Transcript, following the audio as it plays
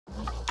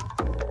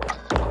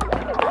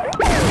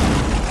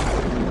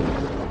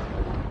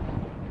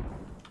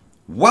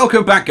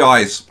Welcome back,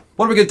 guys.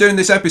 What are we going to do in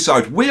this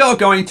episode? We are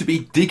going to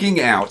be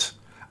digging out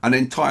an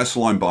entire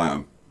slime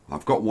biome.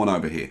 I've got one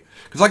over here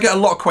because I get a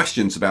lot of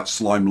questions about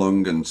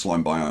SLIMELUNG and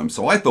slime biome.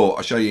 So I thought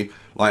I'd show you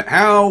like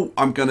how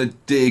I'm going to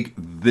dig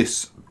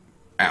this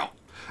out.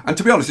 And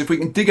to be honest, if we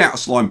can dig out a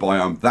slime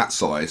biome that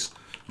size,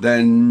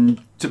 then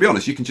to be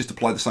honest, you can just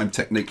apply the same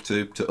technique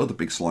to other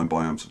big slime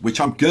biomes,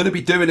 which I'm going to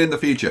be doing in the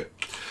future.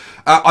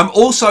 I'm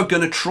also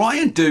going to try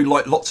and do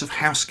like lots of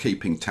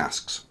housekeeping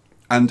tasks,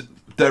 and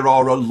there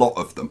are a lot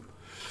of them.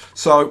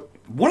 So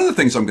one of the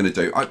things I'm going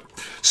to do,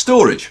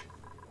 storage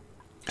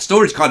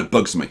kind of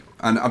bugs me,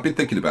 and I've been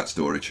thinking about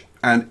storage.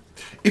 And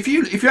if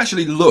you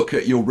actually look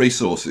at your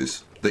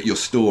resources that you're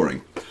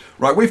storing,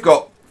 right, we've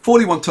got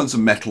 41 tons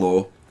of metal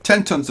ore,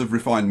 10 tons of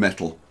refined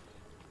metal,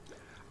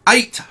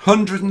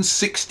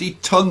 860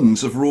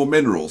 tons of raw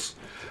minerals,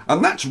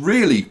 and that's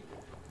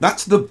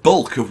the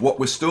bulk of what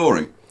we're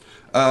storing.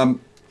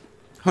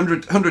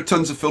 100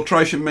 tons of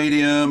filtration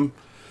medium,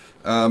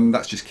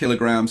 that's just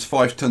kilograms,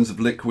 5 tons of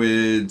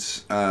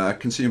liquids,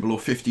 consumable ore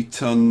 50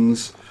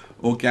 tons,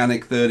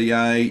 organic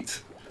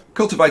 38,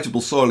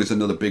 cultivatable soil is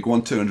another big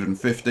one,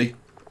 250.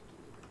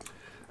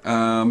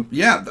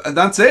 Yeah,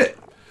 that's it.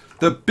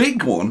 The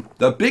big one,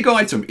 the big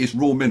item is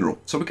raw mineral.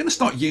 So we're going to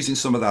start using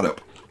some of that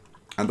up.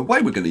 And the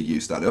way we're going to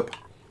use that up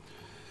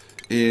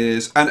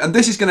is, and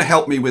this is going to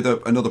help me with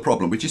another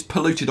problem, which is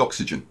polluted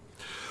oxygen.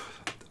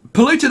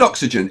 Polluted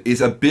oxygen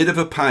is a bit of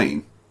a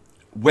pain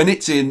when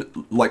it's in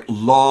like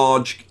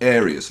large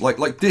areas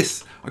like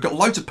this. I've got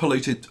loads of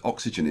polluted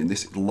oxygen in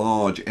this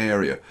large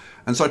area,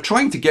 and so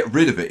trying to get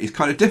rid of it is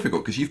kind of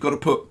difficult because you've got to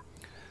put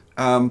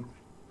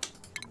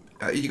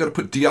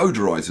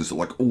deodorizers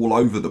like all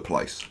over the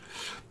place.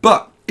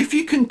 But if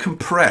you can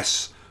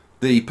compress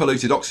the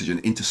polluted oxygen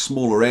into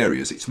smaller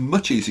areas, it's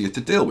much easier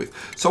to deal with.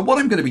 So what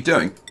I'm going to be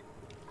doing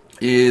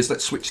is,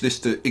 let's switch this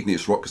to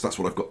igneous rock because that's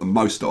what I've got the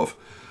most of.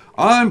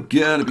 I'm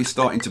going to be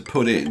starting to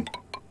put in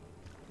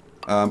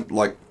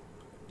like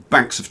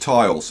banks of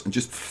tiles and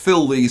just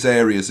fill these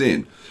areas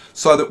in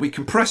so that we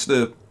compress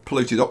the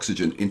polluted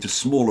oxygen into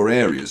smaller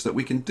areas that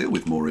we can deal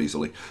with more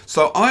easily.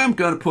 So I am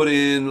going to put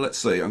in, let's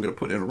see, I'm going to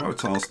put in a row of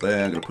tiles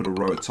there, I'm going to put a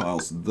row of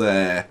tiles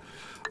there,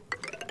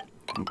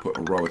 and put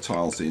a row of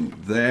tiles in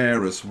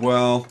there as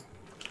well.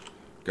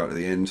 Go to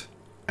the end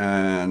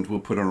and we'll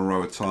put in a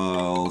row of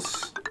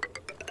tiles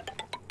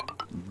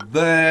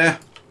there.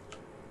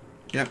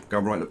 Yep, go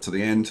right up to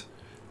the end.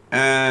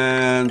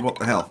 And what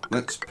the hell?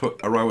 Let's put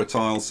a row of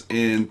tiles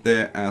in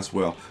there as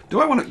well. Do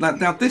I want to,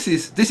 now this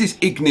is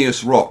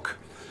igneous rock.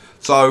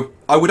 So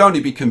I would only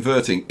be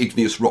converting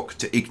igneous rock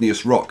to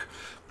igneous rock.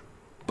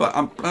 But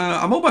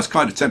I'm almost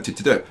kind of tempted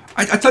to do it.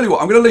 I tell you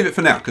what, I'm going to leave it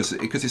for now because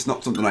it's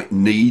not something I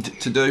need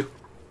to do.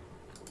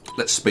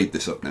 Let's speed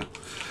this up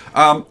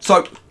now.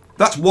 So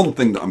that's one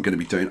thing that I'm going to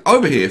be doing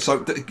over here.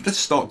 So let's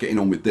start getting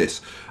on with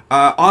this.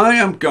 I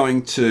am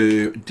going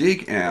to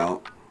dig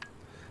out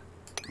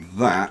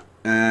that,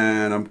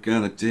 and I'm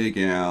going to dig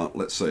out,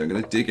 let's see, I'm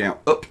going to dig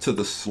out up to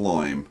the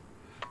slime.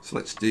 So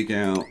let's dig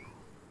out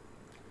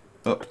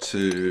up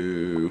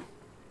to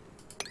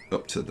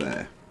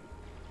there.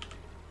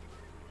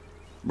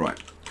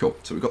 Right, cool.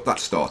 So we've got that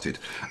started.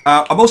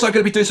 I'm also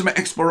going to be doing some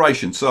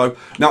exploration. So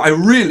now I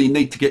really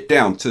need to get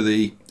down to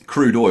the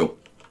crude oil,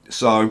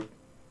 so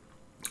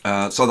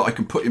that I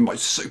can put in my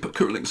super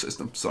cooling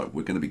system. So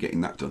we're going to be getting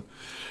that done.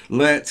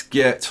 Let's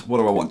get, what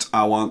do I want?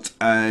 I want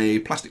a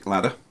plastic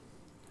ladder,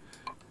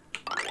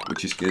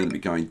 which is going to be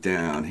going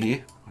down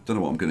here. I don't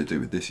know what I'm going to do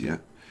with this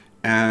yet.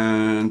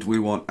 And we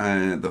want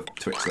to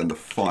extend the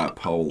fire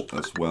pole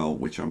as well,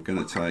 which I'm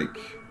going to take.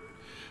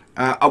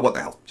 Oh, what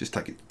the hell? Just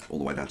take it all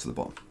the way down to the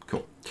bottom.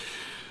 Cool.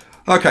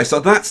 Okay, so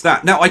that's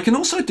that. Now I can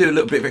also do a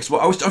little bit of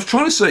exploration. I was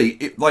trying to see,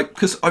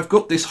 because I've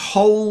got this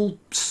whole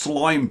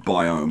slime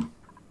biome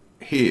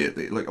here.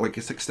 Like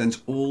it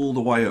extends all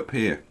the way up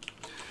here.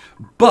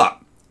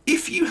 But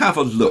if you have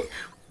a look,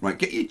 right,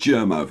 get your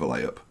germ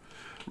overlay up.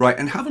 Right,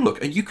 and have a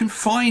look, and you can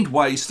find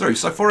ways through.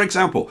 So, for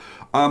example,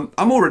 I'm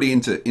already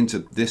into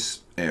this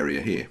area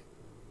here.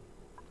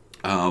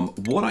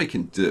 What I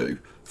can do,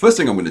 first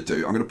thing I'm going to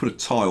do, I'm going to put a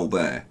tile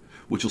there,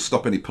 which will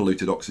stop any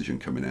polluted oxygen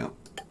coming out.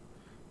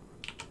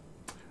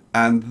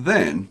 And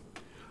then,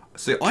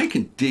 see, I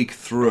can dig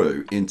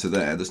through into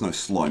there. There's no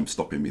slime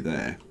stopping me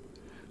there.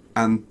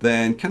 And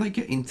then, can I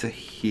get into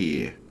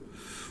here?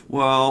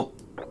 Well,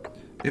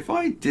 if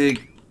I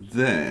dig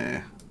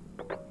there,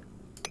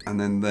 and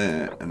then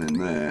there, and then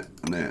there,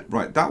 and there.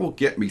 Right, that will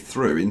get me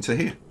through into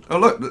here. Oh,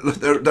 look,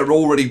 they're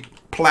already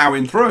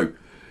ploughing through.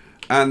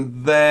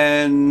 And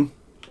then,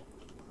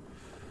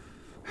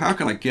 how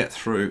can I get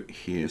through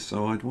here?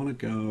 So I'd want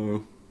to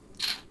go,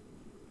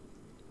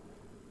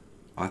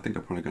 I think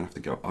I'm probably going to have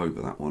to go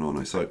over that one, aren't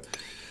I? So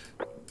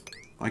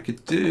I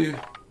could do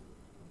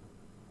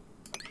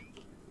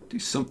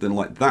something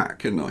like that,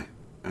 couldn't I?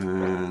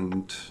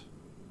 And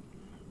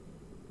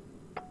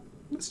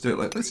let's do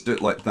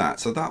it like that.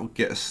 So that will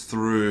get us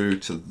through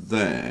to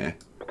there.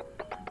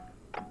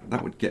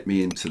 That would get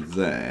me into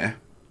there.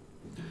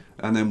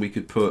 And then we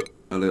could put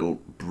a little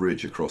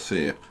bridge across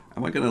here.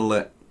 Am I going to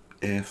let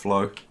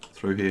airflow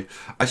through here.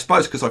 I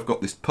suppose because I've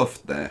got this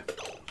puffed there.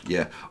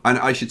 Yeah, and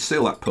I should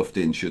seal that puffed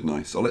in, shouldn't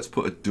I? So let's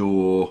put a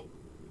door.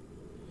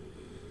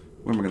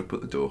 Where am I going to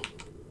put the door?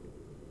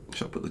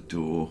 Should I put the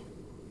door?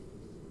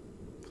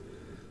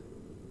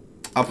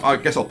 I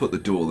guess I'll put the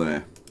door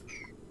there.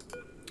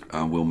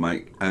 And we'll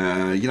make,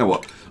 you know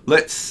what?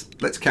 Let's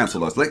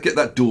cancel those. Let's get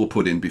that door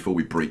put in before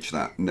we breach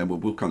that, and then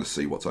we'll kind of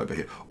see what's over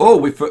here. Oh,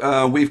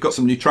 we've got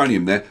some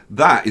neutronium there.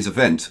 That is a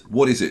vent.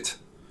 What is it?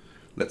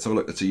 Let's have a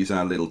look. Let's use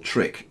our little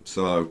trick.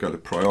 So go to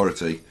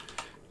priority,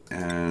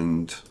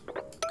 and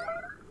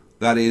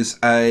that is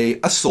a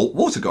salt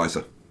water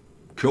geyser.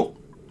 Cool.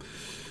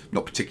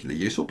 Not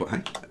particularly useful, but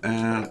hey,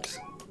 let's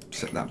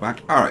set that back.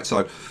 All right,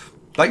 so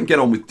they can get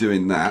on with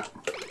doing that.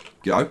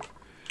 Go.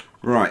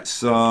 Right,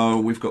 so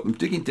we've got them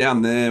digging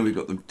down there. We've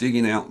got them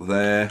digging out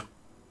there.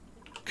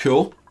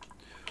 Cool.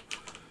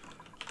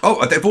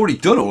 Oh, they've already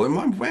done all of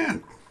them.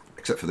 Man,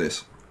 except for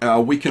this.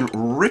 We can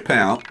rip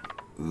out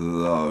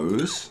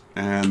those,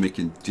 and we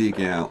can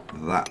dig out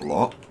that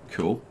lot.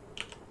 Cool.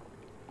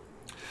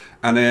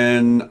 And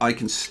then I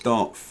can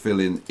start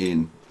filling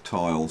in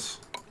tiles.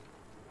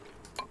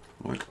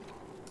 Like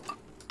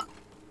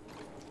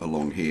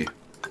along here.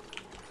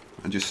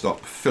 And just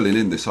start filling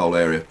in this whole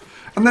area.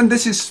 And then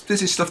this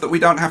is stuff that we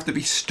don't have to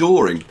be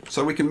storing,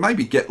 so we can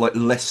maybe get like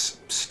less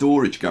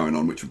storage going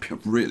on, which would be a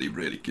really,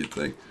 really good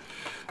thing.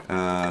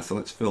 So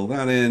let's fill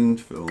that in,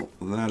 fill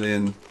that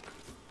in.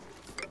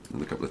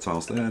 Another couple of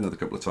tiles there, another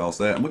couple of tiles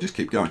there, and we'll just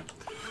keep going.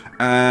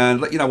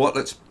 And you know what?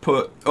 Let's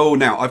put. Oh,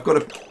 now I've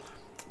got to.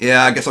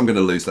 Yeah, I guess I'm going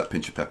to lose that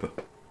pinch of pepper.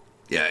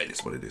 Yeah, it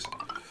is what it is.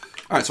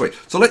 All right, sweet.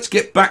 So let's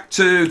get back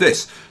to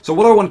this. So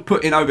what I want to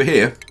put in over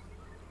here.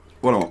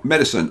 What I want?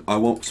 Medicine. I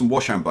want some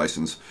wash hand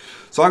basins.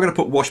 So I'm going to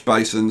put wash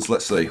basins.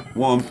 Let's see.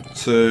 1,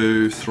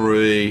 2,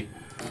 3.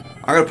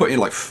 I'm going to put in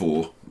like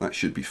 4. That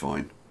should be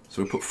fine.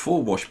 So we'll put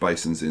 4 wash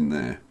basins in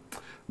there.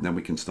 And then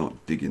we can start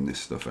digging this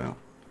stuff out.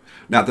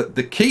 Now,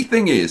 the key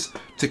thing is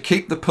to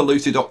keep the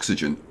polluted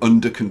oxygen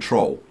under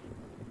control.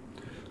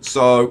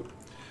 So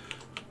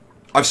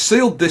I've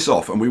sealed this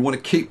off, and we want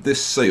to keep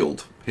this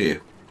sealed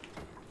here.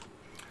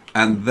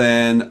 And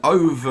then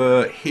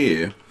over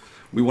here,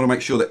 we want to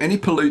make sure that any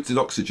polluted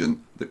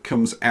oxygen that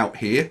comes out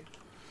here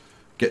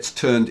gets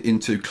turned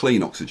into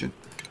clean oxygen.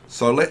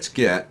 So let's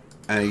get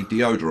a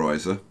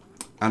deodorizer,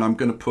 and I'm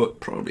going to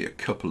put probably a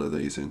couple of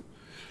these in.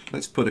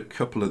 Let's put a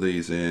couple of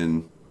these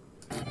in,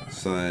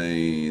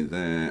 say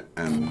there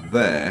and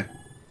there.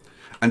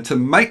 And to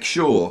make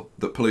sure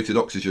that polluted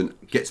oxygen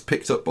gets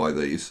picked up by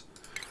these,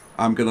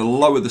 I'm going to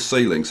lower the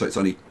ceiling so it's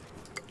only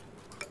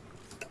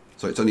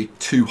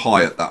too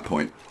high at that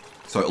point.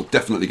 So it'll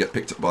definitely get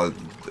picked up by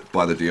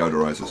the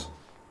deodorizers.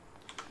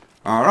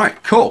 All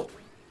right, cool.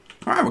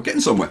 All right, we're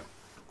getting somewhere.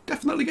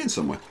 Definitely getting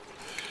somewhere.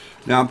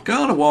 Now I'm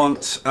gonna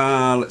want,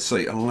 let's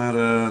see, a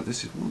ladder.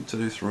 This is 1,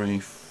 2, 3,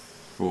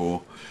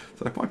 4.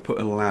 So if I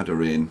put a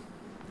ladder in,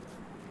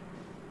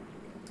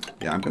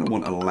 yeah, I'm gonna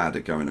want a ladder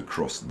going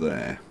across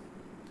there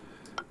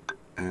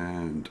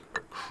and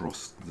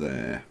across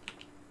there.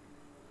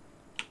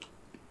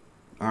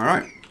 All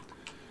right.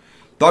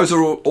 Those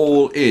are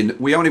all in.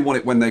 We only want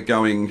it when they're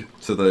going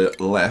to the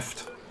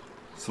left.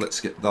 So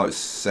let's get those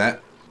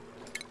set.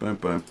 Boom,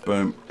 boom,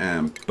 boom,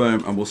 and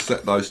boom. And we'll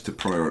set those to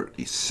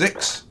priority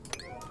 6.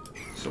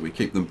 So we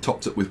keep them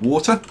topped up with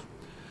water.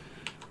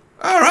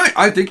 All right,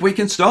 I think we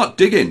can start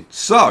digging.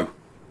 So,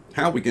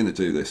 how are we going to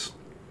do this?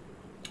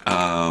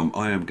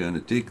 I am going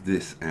to dig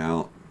this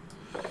out.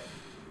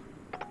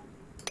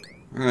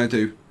 I'm going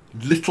to do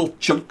little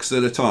chunks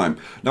at a time.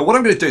 Now, what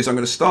I'm going to do is I'm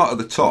going to start at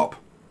the top.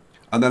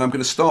 And then I'm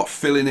going to start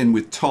filling in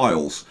with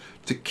tiles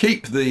to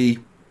keep the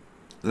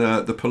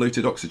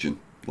polluted oxygen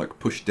like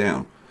pushed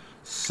down.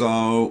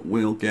 So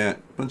we'll get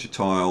a bunch of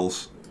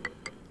tiles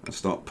and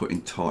start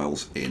putting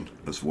tiles in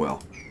as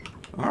well.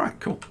 All right,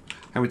 cool.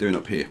 How are we doing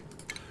up here?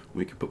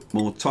 We can put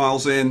more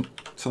tiles in.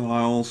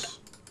 Tiles.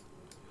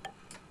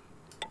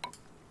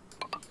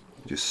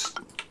 Just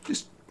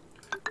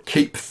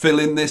keep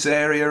filling this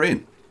area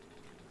in.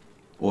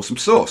 Awesome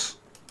sauce.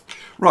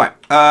 Right,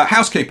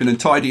 housekeeping and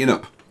tidying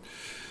up.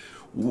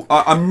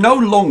 I'm no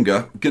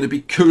longer going to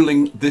be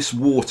cooling this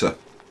water.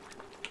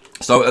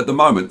 So at the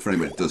moment, for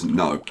anyone who doesn't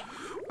know,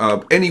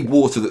 any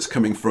water that's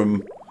coming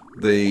from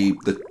the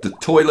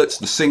toilets,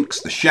 the sinks,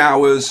 the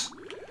showers,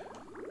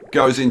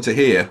 goes into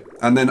here.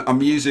 And then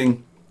I'm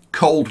using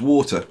cold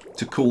water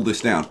to cool this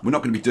down. We're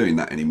not going to be doing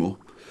that anymore.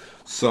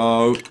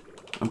 So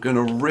I'm going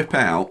to rip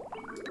out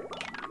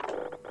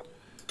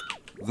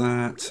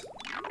that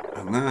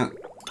and that.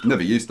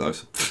 Never used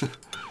those.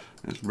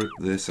 Let's rip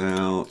this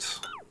out.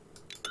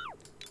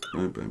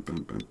 Boom, boom,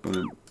 boom, boom,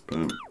 boom,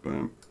 boom,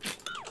 boom.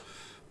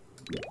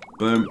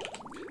 Boom.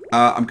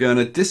 I'm going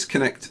to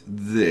disconnect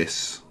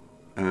this.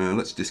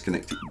 Let's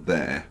disconnect it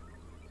there.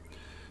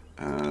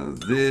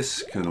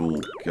 This can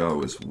all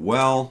go as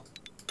well.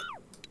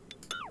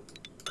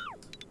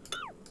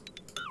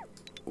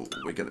 Oh,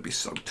 we're going to be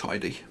so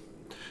tidy.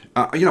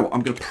 You know what?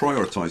 I'm going to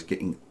prioritize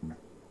getting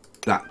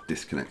that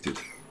disconnected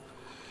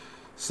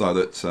so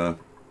that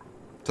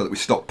so that we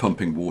stop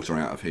pumping water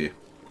out of here.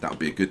 That would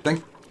be a good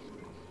thing.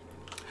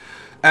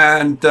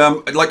 And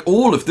like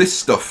all of this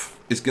stuff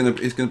is gonna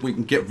we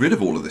can get rid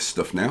of all of this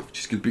stuff now, which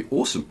is gonna be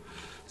awesome.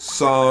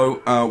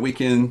 So we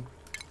can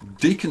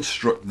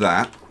deconstruct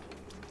that.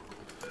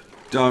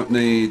 Don't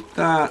need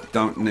that.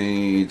 Don't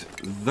need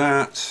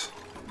that.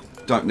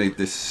 Don't need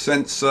this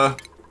sensor.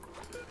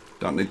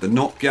 Don't need the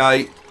NOT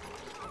gate.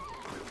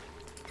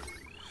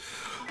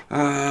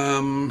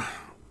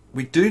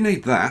 We do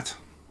need that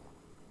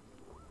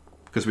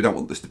because we don't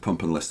want this to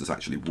pump unless there's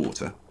actually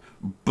water.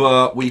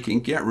 But we can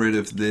get rid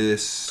of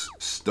this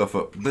stuff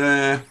up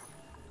there.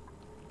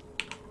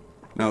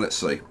 Now let's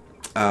see.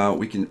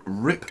 We can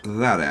rip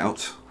that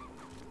out.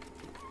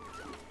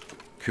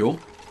 Cool.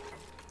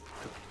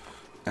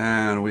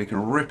 And we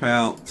can rip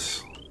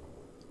out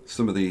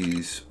some of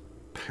these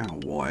power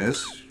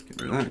wires.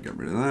 Get rid of that, get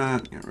rid of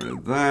that, get rid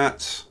of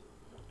that.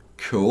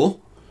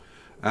 Cool.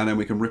 And then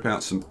we can rip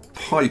out some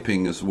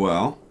piping as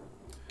well.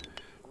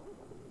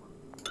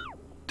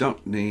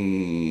 Don't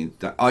need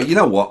that. Oh, you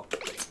know what?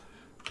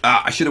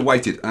 I should have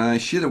waited. I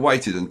should have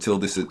waited until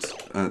this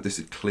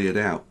had cleared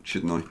out,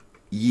 shouldn't I?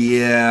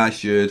 Yeah, I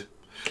should.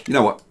 You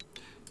know what?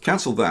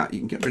 Cancel that. You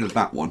can get rid of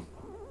that one.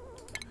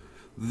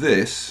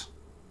 This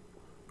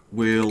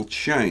will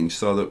change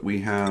so that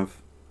we have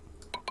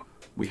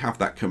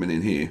that coming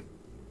in here,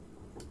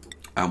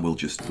 and we'll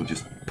just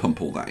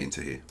pump all that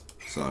into here.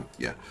 So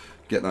yeah,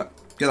 get that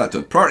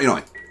done. Priority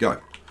 9, go.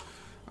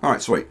 All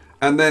right, sweet.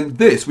 And then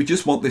this, we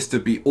just want this to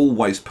be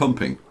always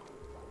pumping.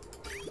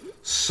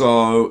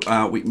 So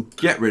we can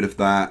get rid of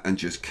that and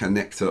just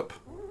connect up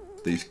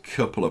these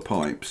couple of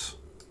pipes.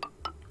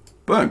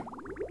 Boom.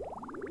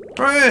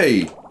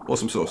 Hooray!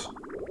 Awesome sauce.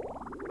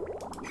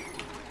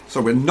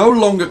 So we're no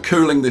longer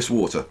cooling this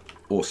water.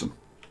 Awesome.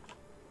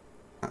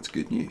 That's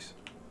good news.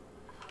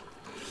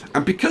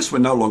 And because we're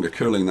no longer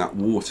cooling that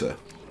water...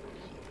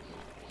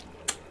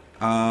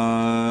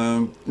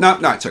 no,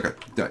 it's okay.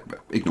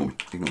 Ignore me.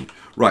 Ignore me.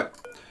 Right.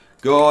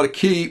 Gotta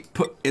keep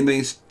putting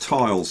these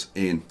tiles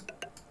in.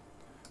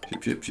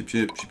 Ship, ship, ship,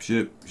 ship,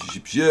 ship,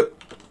 ship,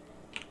 ship.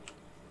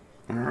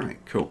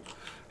 Alright, cool.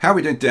 How are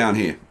we doing down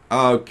here?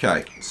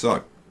 Okay,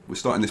 so we're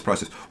starting this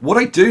process. What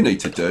I do need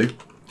to do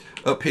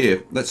up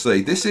here, let's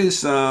see, this is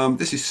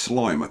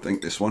slime, I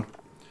think, this one.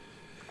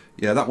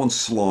 Yeah, that one's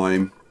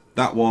slime.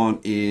 That one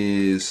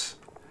is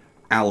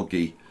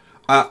algae.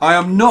 I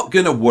am not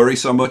going to worry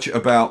so much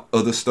about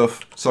other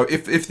stuff. So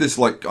if there's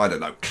like, I don't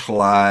know,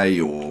 clay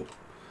or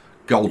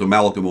gold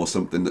amalgam or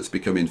something that's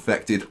become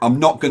infected, I'm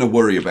not going to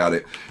worry about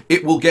it.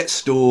 It will get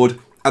stored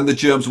and the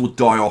germs will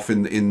die off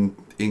in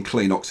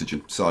clean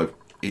oxygen. So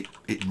it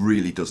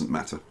really doesn't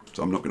matter.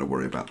 So I'm not going to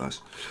worry about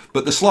those.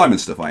 But the slime and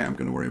stuff I am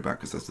going to worry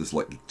about because there's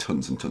like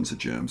tons and tons of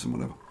germs and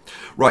whatever.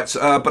 Right,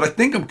 so, but I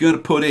think I'm going to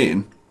put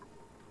in...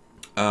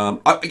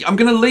 I'm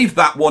going to leave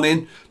that one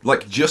in,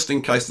 like just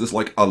in case there's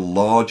like a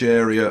large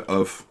area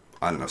of,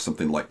 I don't know,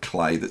 something like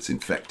clay that's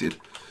infected.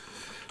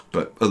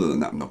 But other than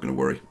that, I'm not going to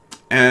worry.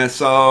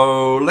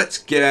 So let's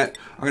get,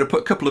 I'm going to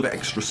put a couple of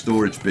extra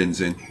storage bins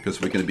in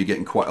because we're going to be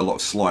getting quite a lot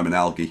of slime and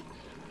algae.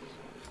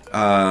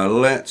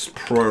 Let's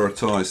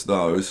prioritize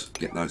those,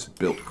 get those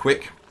built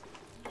quick.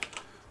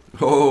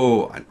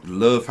 Oh, I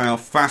love how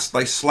fast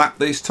they slap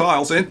these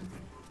tiles in.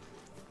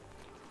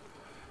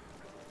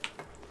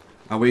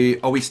 Are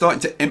we starting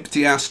to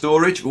empty our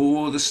storage?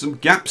 Oh, there's some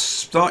gaps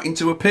starting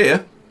to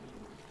appear.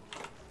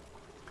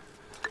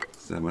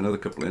 So another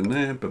couple in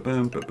there.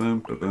 Ba-boom, ba-boom,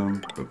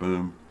 ba-boom,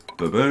 ba-boom,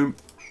 ba-boom.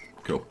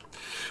 Cool.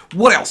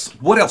 What else?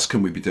 What else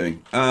can we be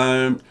doing?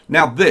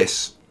 Now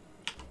this,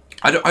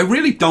 I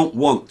really don't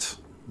want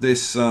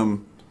this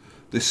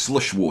this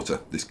slush water,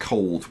 this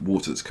cold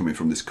water that's coming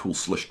from this cool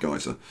slush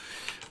geyser.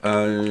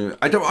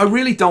 I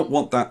really don't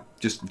want that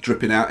just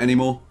dripping out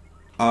anymore.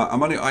 I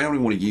only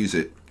want to use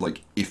it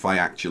like if I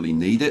actually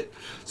need it.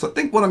 So I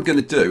think what I'm going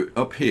to do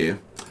up here,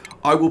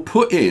 I will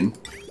put in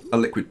a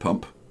liquid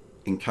pump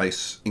in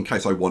case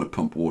I want to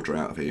pump water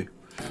out of here.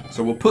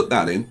 So we'll put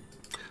that in.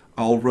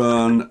 I'll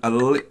run a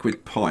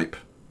liquid pipe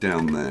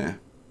down there.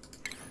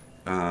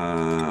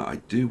 I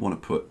do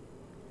want to put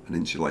an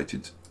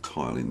insulated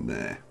tile in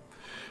there.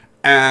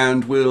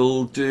 And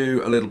we'll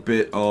do a little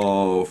bit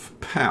of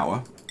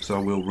power. So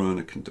we'll run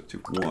a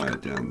conductive wire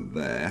down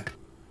there.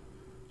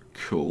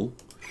 Cool.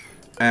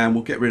 And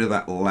we'll get rid of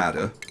that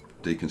ladder,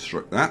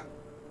 deconstruct that,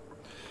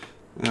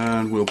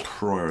 and we'll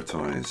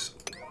prioritize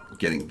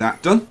getting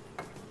that done.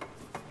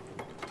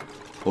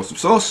 Awesome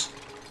sauce.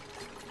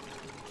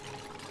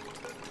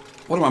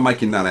 What am I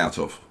making that out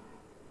of?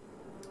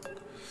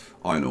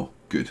 Iron ore.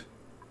 Good.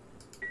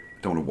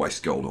 Don't want to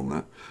waste gold on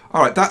that.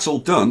 Alright, that's all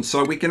done,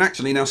 so we can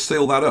actually now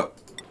seal that up.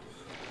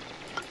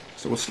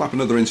 So we'll slap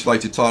another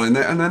insulated tile in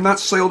there, and then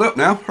that's sealed up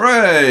now.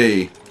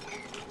 Hooray!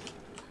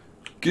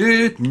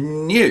 Good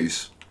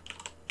news.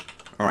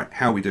 Alright,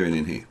 how are we doing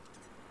in here?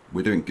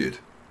 We're doing good.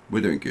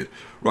 We're doing good.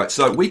 Right,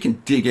 so we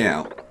can dig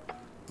out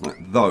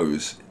like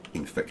those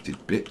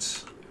infected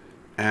bits.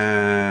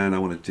 And I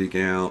want to dig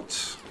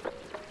out...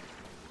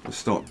 Let's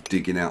start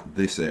digging out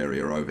this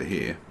area over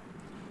here.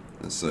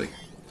 Let's see.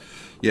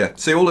 Yeah,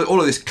 see, all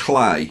of this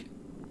clay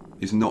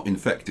is not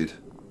infected,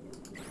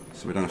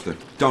 so we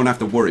don't have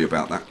to worry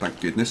about that.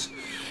 Thank goodness.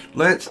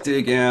 Let's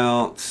dig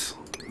out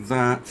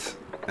that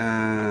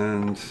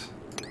and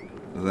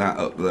that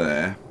up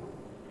there,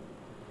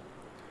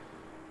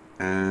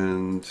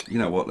 and you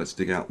know what? Let's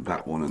dig out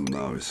that one and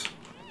those.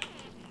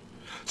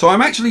 So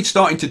I'm actually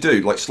starting to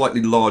do like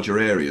slightly larger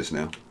areas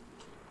now,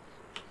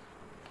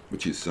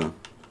 which is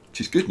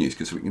good news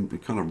because we can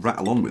kind of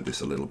rattle on with this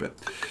a little bit.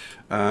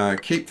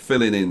 Keep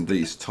filling in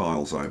these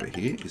tiles over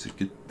here is a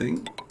good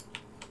thing.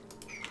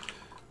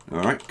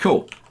 All right,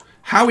 cool.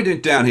 How are we doing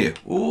down here?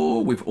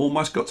 Oh, we've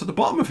almost got to the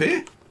bottom of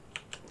here.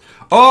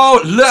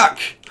 Oh, look!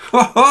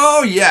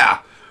 Oh, yeah!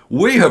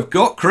 We have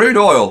got crude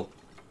oil.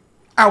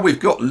 And we've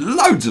got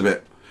loads of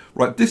it.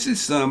 Right, this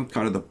is kind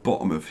of the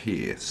bottom of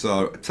here.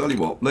 So, I tell you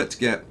what, let's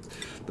get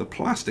the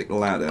plastic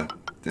ladder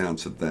down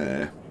to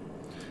there.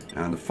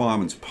 And the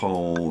fireman's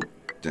pole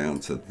down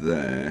to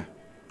there.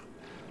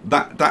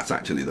 That's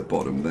actually the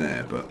bottom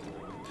there, but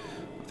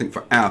I think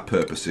for our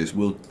purposes,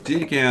 we'll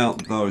dig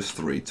out those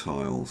 3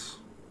 tiles.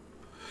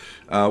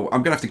 I'm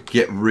going to have to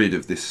get rid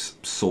of this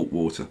salt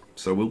water,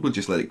 so we'll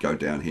just let it go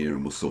down here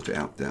and we'll sort it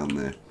out down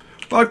there.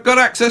 But I've got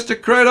access to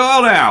crude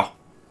oil now!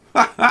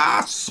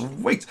 Ha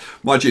sweet!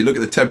 Mind you, look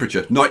at the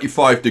temperature,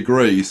 95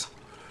 degrees.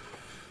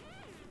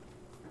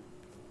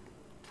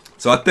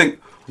 So I think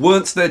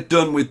once they're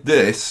done with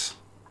this...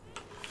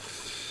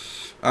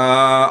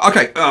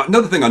 okay,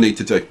 another thing I need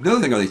to do.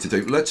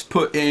 Let's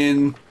put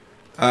in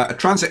a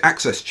transit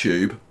access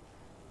tube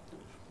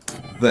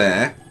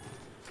there.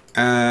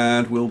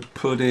 And we'll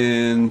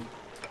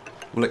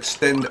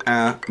extend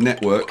our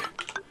network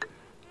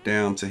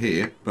down to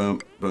here. Boom,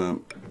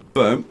 boom,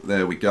 boom.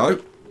 There we go.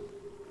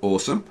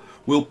 Awesome.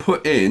 We'll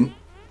put in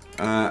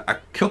a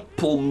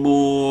couple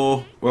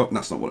more. Well,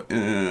 that's not what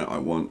I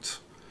want.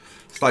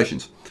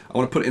 Stations. I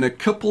want to put in a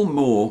couple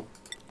more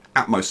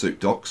Atmo suit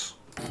docks.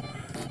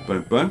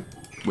 Boom, boom.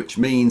 Which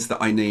means that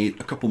I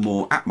need a couple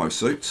more Atmo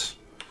suits.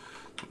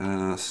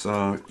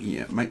 So,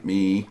 yeah, make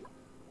me...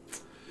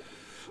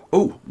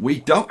 Oh, we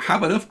don't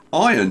have enough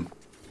iron.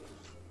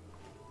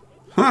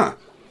 Huh.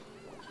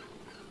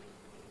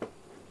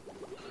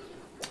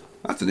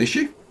 That's an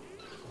issue.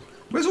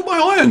 Where's all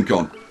my iron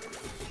gone?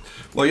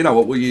 Well, you know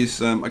what, we'll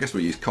use, I guess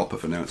we'll use copper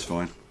for now, it's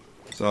fine.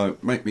 So,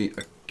 make me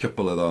a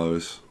couple of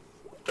those.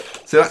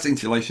 So that's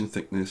insulation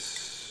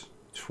thickness,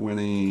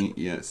 20,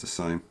 yeah, it's the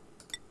same.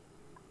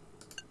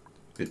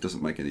 It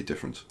doesn't make any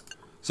difference.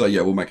 So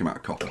yeah, we'll make them out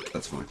of copper,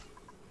 that's fine.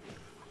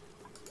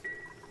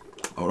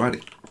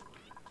 Alrighty.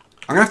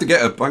 I'm gonna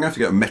have to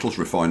get a metals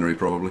refinery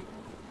probably.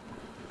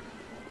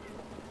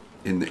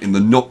 In the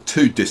not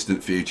too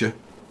distant future.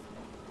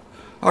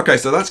 Okay,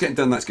 so that's getting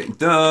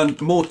done,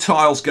 More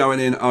tiles going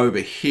in over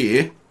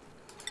here.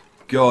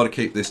 Gotta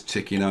keep this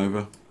ticking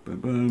over. Boom,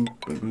 boom,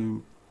 boom,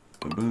 boom,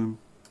 boom,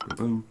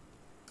 boom,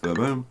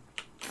 boom,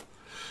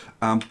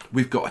 boom.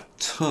 We've got a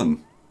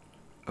ton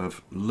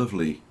of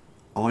lovely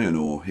iron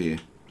ore here.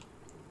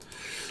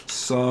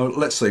 So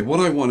let's see, what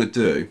I want to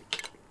do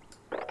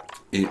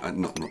is, I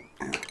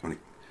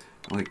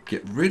want to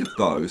get rid of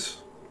those.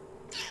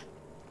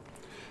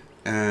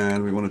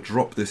 And we want to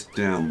drop this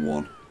down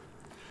one.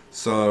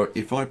 So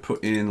if I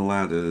put in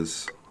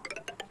ladders,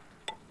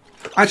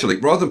 actually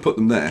rather than put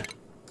them there,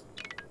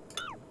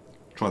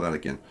 try that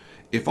again.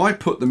 If I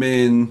put them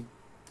in,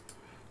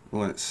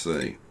 let's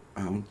see,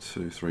 1,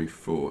 2, 3,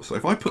 4. So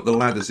if I put the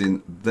ladders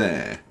in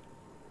there,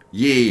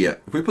 yeah,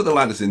 if we put the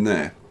ladders in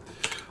there,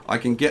 I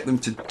can get them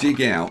to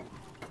dig out.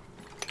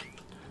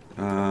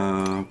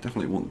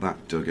 Definitely want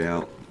that dug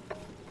out.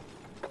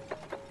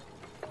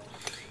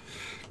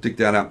 Dig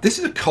that out. This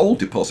is a coal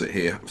deposit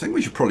here. I think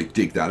we should probably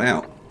dig that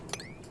out.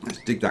 Let's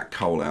dig that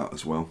coal out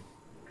as well.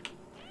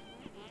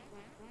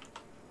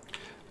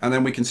 And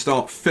then we can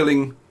start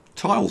filling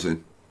tiles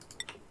in.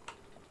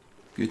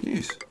 Good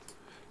news.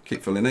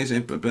 Keep filling these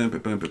in. Boom, boom,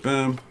 boom, boom, boom,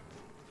 boom.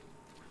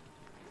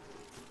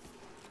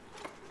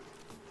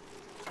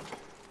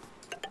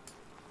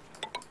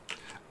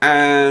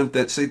 And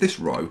let's see this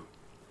row.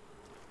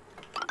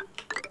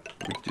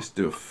 We just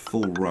do a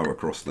full row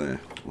across there,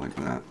 like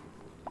that.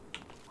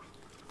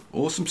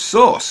 Awesome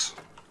sauce.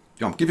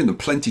 I'm giving them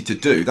plenty to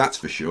do, that's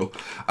for sure.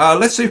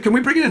 Let's see, can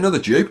we bring in another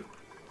tube?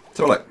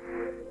 So like,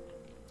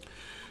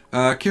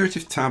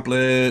 curative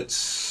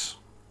tablets,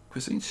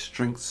 cuisine,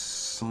 strength,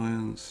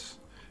 science.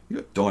 You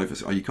got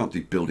divers. Oh, you can't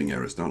do building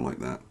errors. Don't like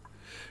that.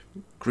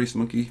 Grease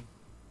monkey,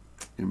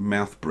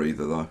 mouth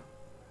breather though.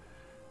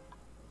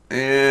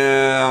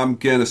 Yeah, I'm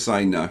gonna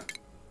say no.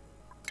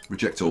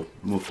 Reject all.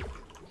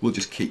 We'll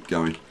just keep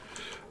going.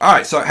 All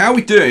right. So how are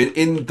we doing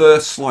in the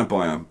slime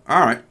biome?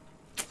 All right.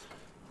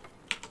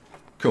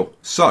 Cool.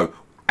 So,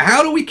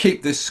 how do we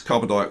keep this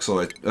carbon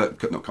dioxide, not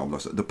carbon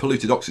dioxide, the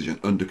polluted oxygen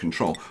under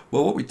control?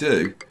 Well, what we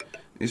do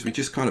is we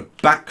just kind of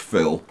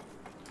backfill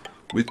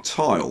with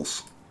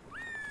tiles.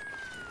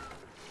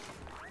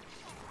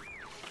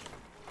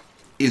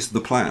 Is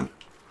the plan.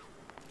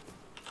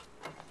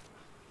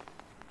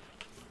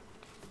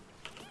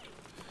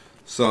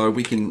 So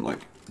we can like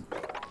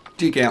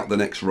dig out the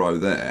next row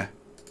there.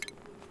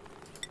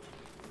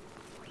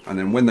 And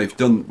then when they've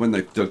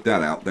dug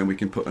that out, then we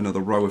can put another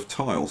row of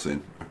tiles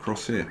in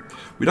across here.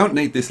 We don't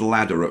need this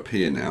ladder up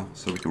here now,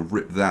 so we can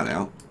rip that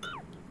out.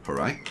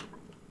 Hooray.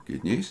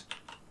 Good news.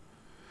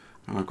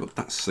 And I've got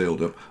that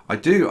sealed up. I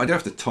do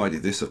have to tidy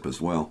this up as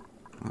well.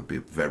 That'd be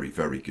a very,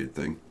 very good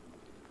thing.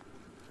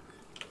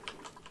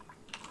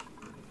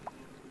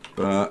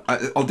 But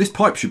oh, this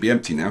pipe should be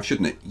empty now,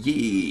 shouldn't it?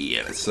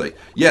 Yeah, let's see.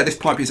 Yeah, this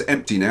pipe is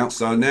empty now,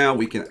 so now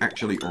we can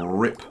actually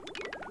rip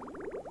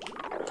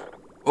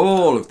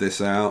all of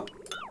this out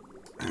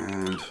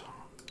and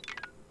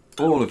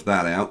all of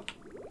that out.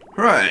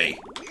 Hooray!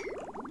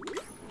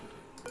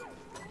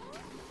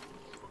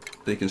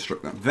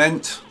 Deconstruct that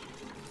vent.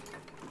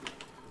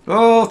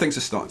 Oh, things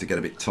are starting to get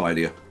a bit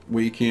tidier.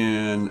 We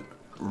can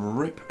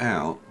rip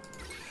out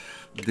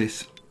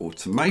this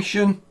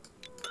automation.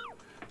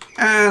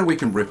 And we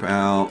can rip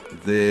out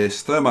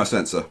this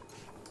thermosensor.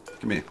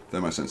 Come here,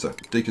 thermosensor.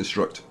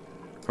 Deconstruct.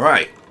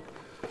 Alright.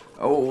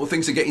 Oh,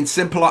 things are getting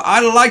simpler.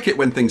 I like it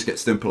when things get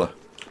simpler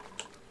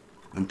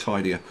and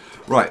tidier.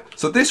 Right,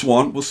 so this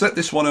one, we'll set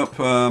this one up.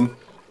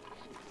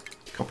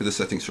 Copy the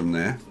settings from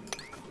there.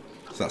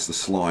 So that's the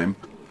slime.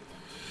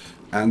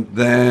 And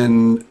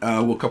then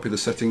we'll copy the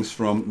settings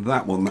from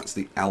that one. That's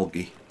the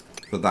algae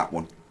for that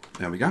one.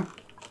 There we go.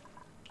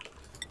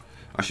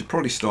 I should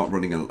probably start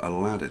running a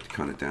ladder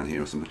kind of down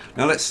here or something.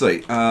 Now let's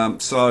see.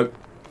 So,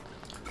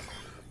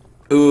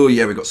 oh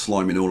yeah, we've got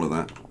slime in all of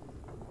that.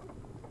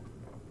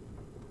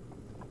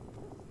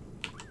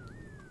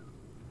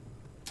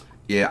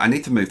 Yeah, I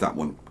need to move that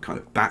one kind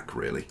of back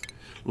really.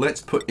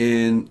 Let's put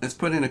in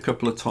a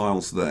couple of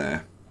tiles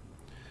there,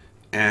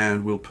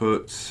 and we'll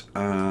put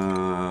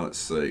let's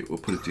see, we'll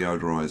put a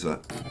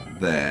deodorizer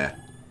there.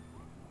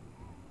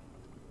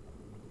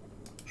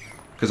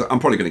 Because I'm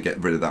probably going to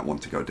get rid of that one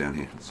to go down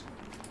here.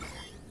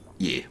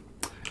 Yeah.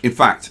 In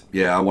fact,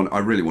 yeah, I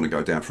really want to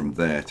go down from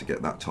there to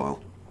get that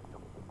tile.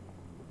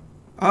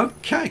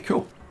 Okay,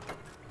 cool.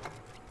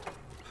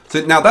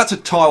 So now that's a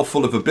tile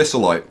full of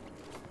abyssalite.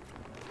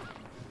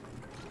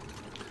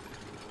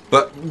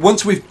 But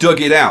once we've dug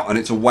it out and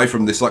it's away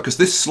from this, like, because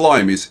this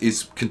slime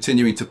is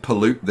continuing to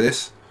pollute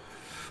this.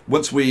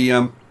 Once we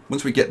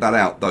get that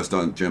out, those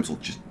germs will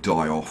just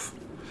die off.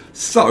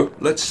 So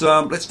let's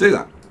do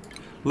that.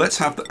 Let's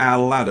have our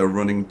ladder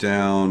running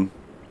down.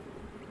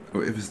 Oh,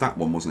 it was that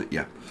one, wasn't it?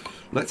 Yeah.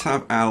 Let's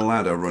have our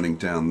ladder running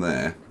down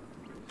there.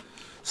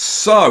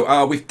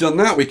 So we've done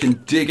that. We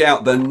can dig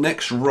out the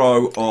next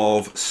row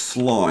of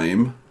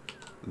slime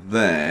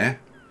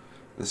there.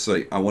 Let's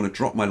see. I want to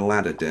drop my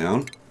ladder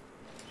down.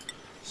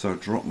 So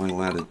drop my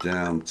ladder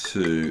down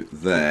to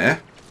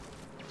there.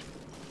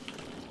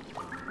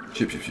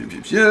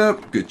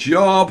 Yep. Good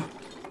job.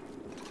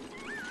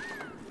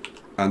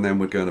 And then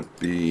we're going to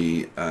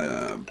be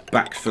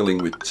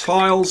backfilling with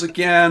tiles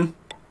again.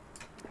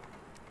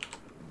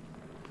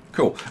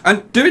 Cool.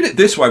 And doing it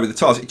this way with the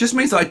tiles, it just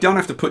means that I don't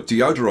have to put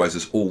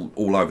deodorizers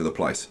all over the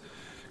place.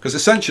 Because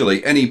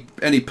essentially,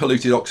 any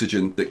polluted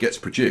oxygen that gets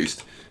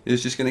produced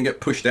is just going to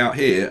get pushed out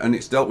here, and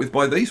it's dealt with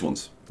by these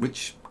ones,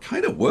 which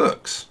kind of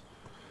works.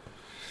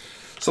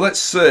 So let's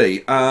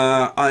see.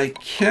 I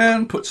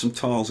can put some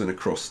tiles in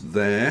across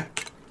there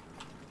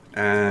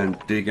and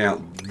dig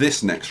out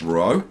this next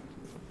row.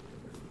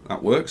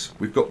 That works.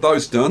 We've got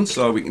those done,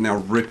 so we can now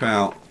rip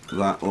out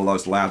all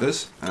those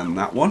ladders and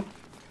that one.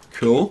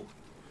 Cool.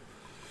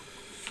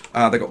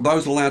 They got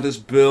those ladders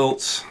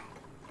built.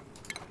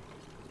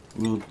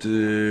 We'll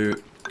do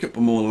a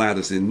couple more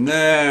ladders in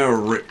there.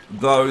 Rip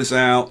those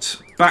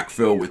out.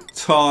 Backfill with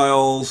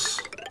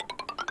tiles.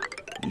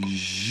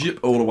 Zip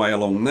all the way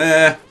along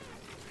there.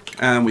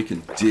 And we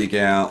can dig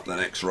out the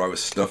next row of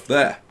stuff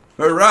there.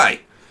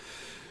 Hooray!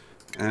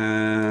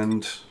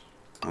 And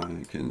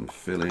I can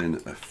fill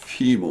in a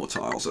few more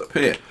tiles up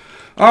here.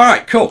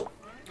 Alright, cool.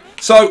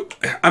 So,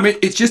 I mean,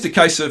 it's just a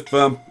case of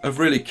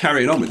really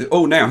carrying on with it.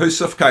 Oh, now, who's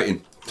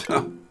suffocating?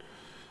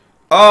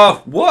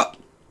 Oh, what?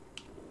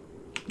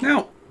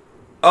 Now,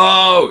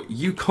 oh,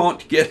 you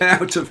can't get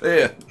out of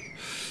here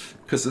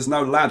because there's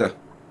no ladder.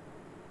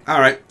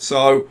 Alright,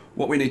 so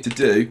what we need to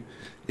do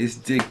is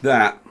dig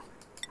that.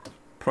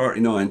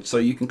 Priority 9. So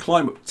you can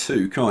climb up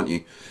 2, can't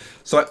you?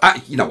 So,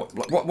 you know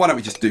what? Why don't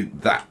we just do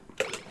that?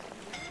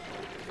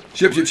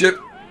 Ship.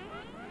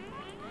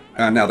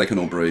 And now they can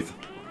all breathe.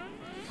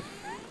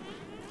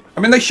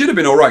 I mean, they should have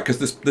been alright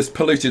because there's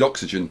polluted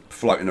oxygen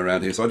floating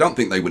around here. So I don't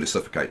think they would have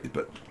suffocated.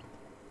 But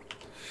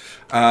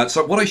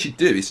so what I should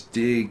do is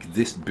dig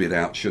this bit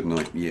out, shouldn't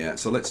I? Yeah,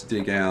 so let's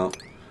dig out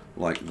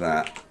like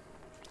that.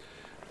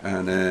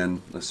 And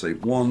then, let's see,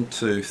 1,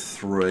 2,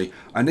 3.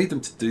 I need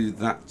them to do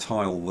that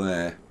tile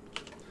there.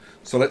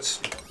 So let's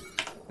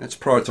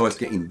prioritise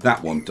getting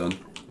that one done,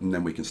 and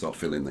then we can start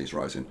filling these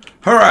rows in.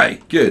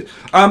 Hooray! Good.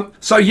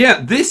 So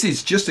yeah, this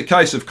is just a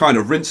case of kind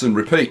of rinse and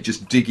repeat,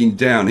 just digging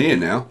down here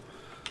now.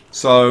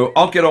 So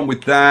I'll get on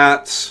with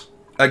that.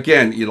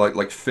 Again, you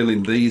like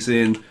filling these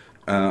in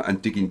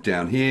and digging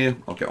down here.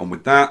 I'll get on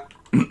with that.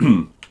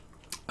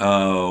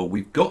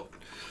 We've got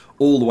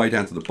all the way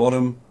down to the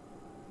bottom.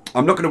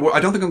 I'm not going to. I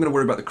don't think I'm going to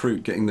worry about the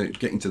crude getting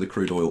to the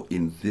crude oil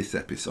in this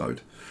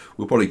episode.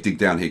 We'll probably dig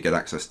down here, get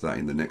access to that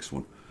in the next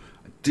one.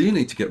 I do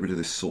need to get rid of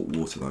this salt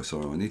water though,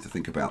 so I need to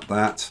think about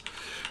that.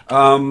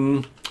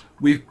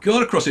 We've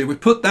got across here. We've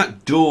put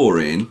that door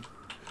in.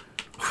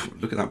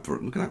 Look at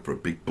that for a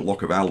big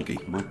block of algae.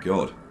 My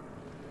God.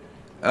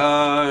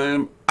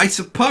 I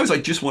suppose I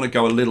just want to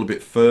go a little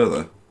bit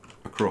further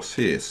across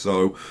here,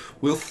 so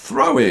we'll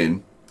throw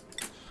in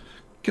a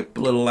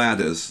couple of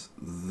ladders.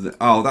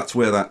 Oh, that's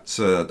where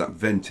that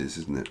vent is,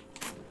 isn't it?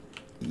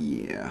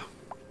 Yeah.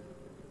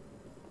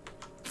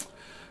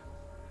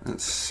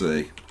 Let's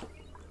see.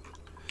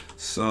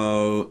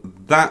 So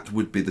that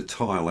would be the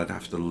tile I'd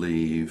have to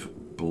leave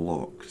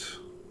blocked.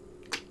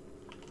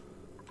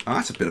 Oh,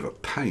 that's a bit of a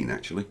pain,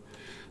 actually.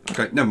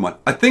 Okay, never mind.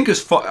 I think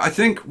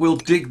we'll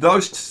dig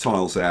those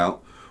tiles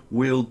out.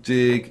 We'll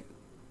dig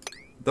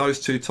those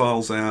two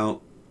tiles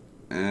out,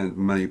 and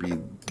maybe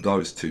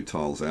those two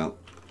tiles out,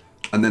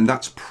 and then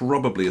that's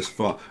probably as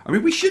far. I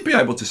mean, we should be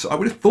able to. I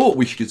would have thought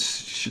we should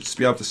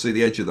be able to see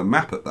the edge of the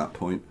map at that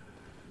point.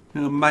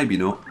 Maybe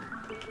not.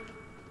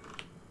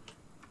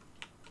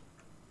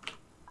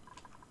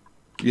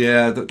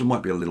 Yeah, there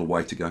might be a little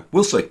way to go.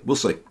 We'll see. We'll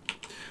see.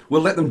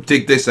 We'll let them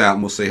dig this out,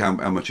 and we'll see how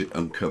much it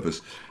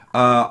uncovers.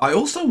 I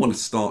also want to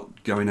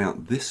start going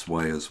out this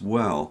way as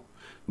well.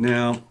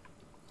 Now,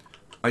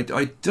 I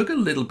dug a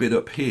little bit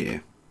up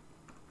here.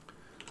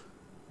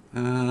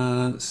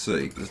 Let's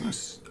see. There's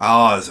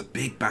no. There's a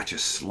big batch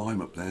of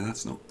slime up there.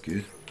 That's not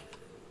good.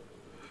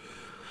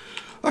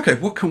 Okay,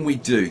 what can we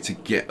do to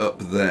get up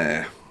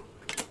there?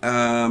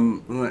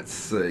 Let's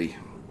see.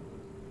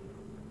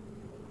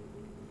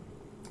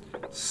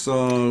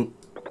 So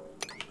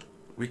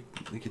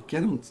they could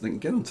get on. They can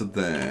get onto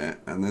there,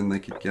 and then they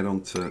could get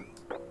onto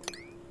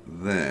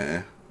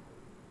there,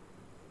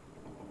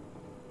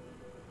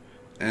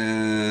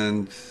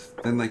 and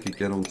then they could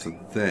get onto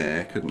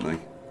there, couldn't they?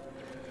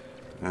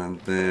 And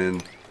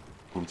then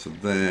onto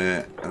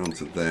there, and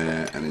onto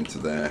there, and into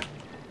there.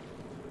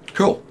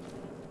 Cool.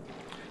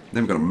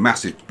 Then we've got a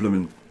massive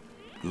blooming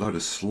load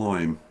of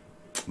slime,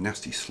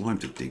 nasty slime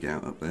to dig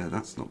out up there.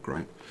 That's not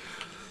great.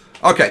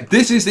 Okay,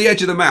 this is the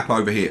edge of the map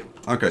over here.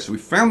 Okay, so we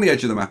found the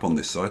edge of the map on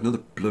this side. Another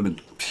blooming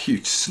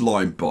huge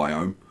slime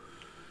biome.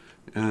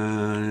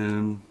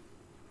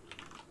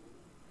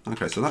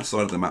 Okay, so that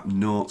side of the map,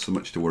 not so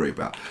much to worry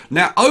about.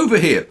 Now over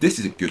here, this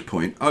is a good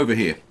point. Over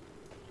here,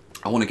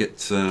 I want to get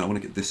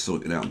this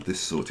sorted out and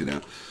this sorted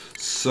out.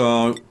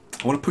 So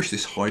I want to push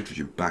this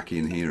hydrogen back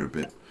in here a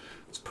bit.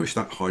 Let's push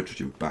that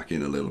hydrogen back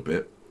in a little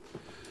bit,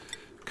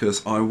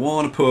 because I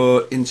want to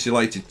put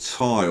insulated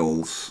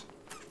tiles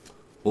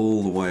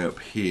all the way up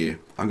here.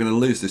 I'm going to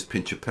lose this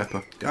pinch of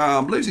pepper.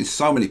 I'm losing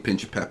so many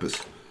pinch of peppers,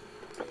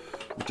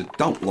 which I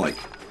don't like,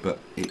 but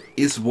it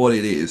is what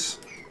it is.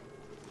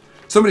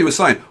 Somebody was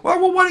saying, well,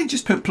 why don't you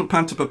just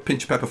plant up a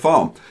pinch of pepper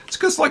farm? It's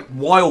because like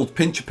wild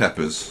pinch of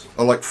peppers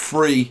are like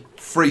free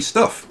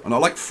stuff, and I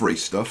like free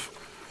stuff.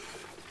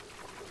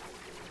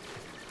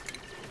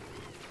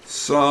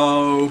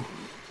 So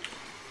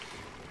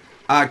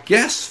I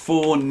guess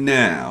for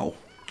now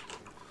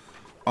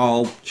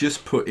I'll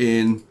just put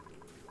in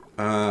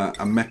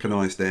a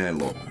mechanized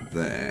airlock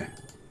there,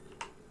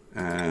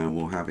 and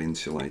we'll have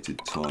insulated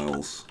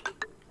tiles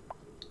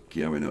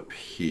going up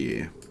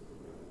here.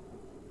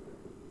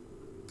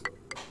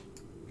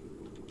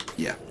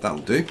 Yeah, that'll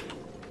do.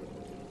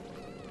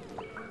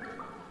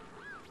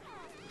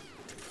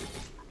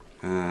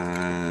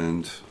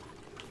 And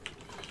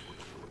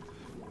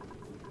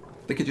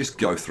they could just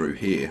go through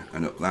here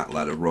and up that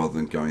ladder rather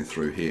than going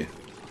through here.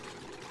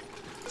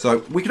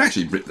 So we can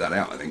actually rip that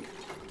out, I think.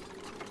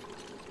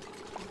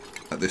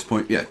 At this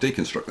point, yeah,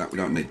 deconstruct that. We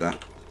don't need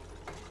that.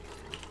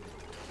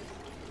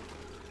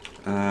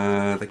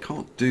 They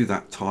can't do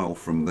that tile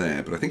from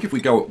there, but I think if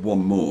we go up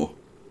one more,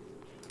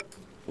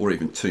 or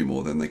even two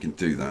more, then they can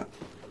do that.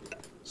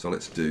 So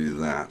let's do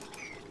that.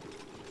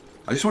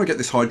 I just want to get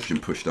this hydrogen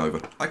pushed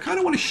over. I kind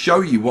of want to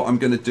show you what I'm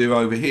going to do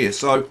over here.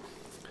 So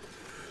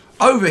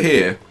over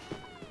here,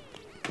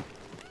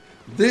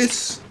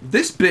 this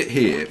bit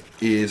here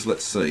is,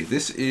 let's see,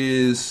 this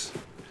is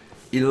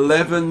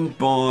 11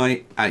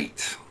 by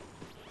 8.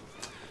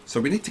 So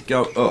we need to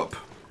go up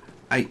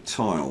 8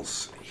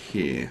 tiles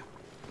here.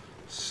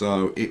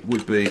 So it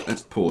would be,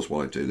 let's pause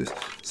while I do this.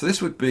 So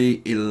this would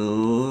be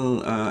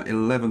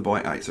 11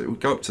 by 8. So it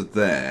would go up to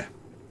there.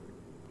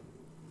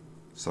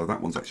 So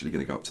that one's actually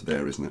going to go up to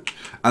there, isn't it?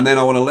 And then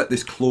I want to let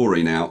this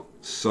chlorine out.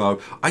 So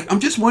I'm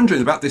just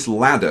wondering about this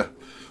ladder.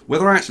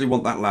 Whether I actually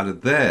want that ladder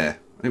there.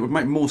 It would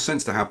make more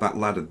sense to have that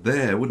ladder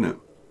there, wouldn't it?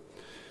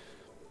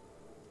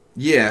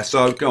 Yeah,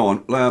 so go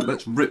on.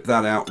 Let's rip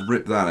that out,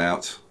 rip that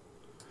out.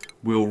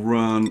 We'll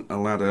run a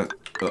ladder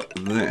up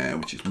there,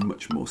 which is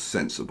much more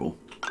sensible.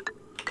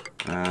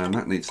 And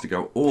that needs to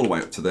go all the way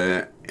up to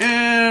there.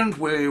 And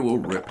we will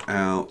rip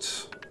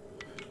out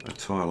a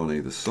tile on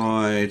either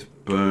side.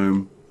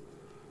 Boom.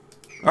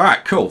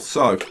 Alright, cool.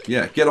 So,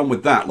 yeah, get on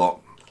with that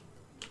lot.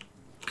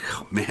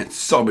 Oh, man,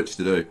 so much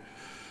to do.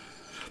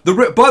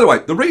 By the way,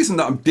 the reason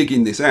that I'm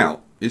digging this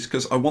out is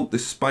because I want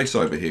this space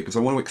over here, because I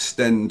want to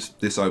extend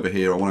this over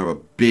here. I want to have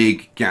a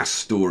big gas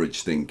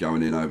storage thing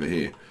going in over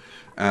here.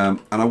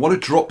 And I want to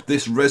drop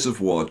this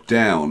reservoir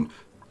down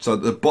so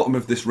that the bottom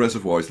of this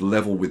reservoir is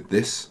level with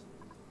this.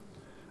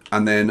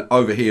 And then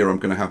over here I'm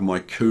going to have my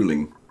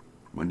cooling,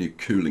 my new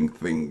cooling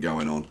thing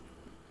going on.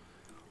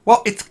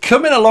 Well, it's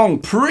coming along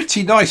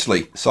pretty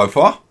nicely so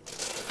far.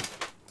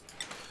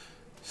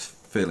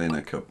 Fill in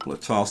a couple of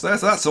tiles there.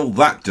 So that's all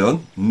that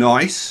done.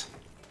 Nice.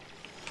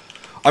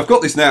 I've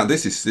got this now.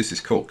 This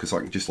is cool because I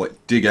can just like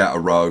dig out a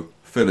row,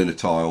 fill in the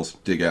tiles,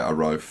 dig out a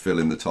row, fill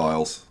in the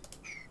tiles.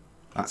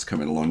 That's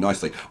coming along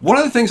nicely. One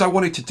of the things I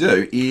wanted to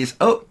do is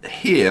up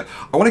here,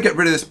 I want to get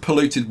rid of this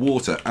polluted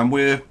water, and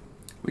we're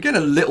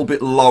getting a little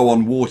bit low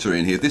on water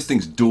in here. This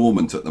thing's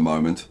dormant at the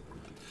moment.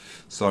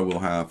 So we'll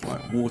have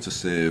like water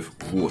sieve,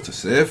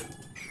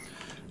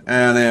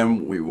 and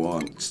then we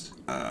want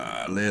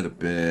a little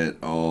bit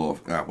of,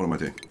 what am I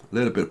doing? A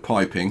little bit of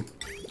piping.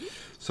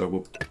 So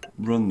we'll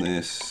run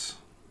this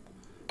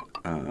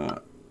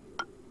up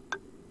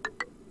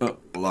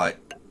like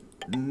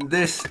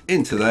this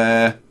into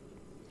there.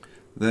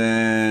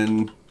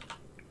 Then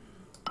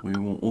we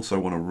will also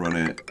want to run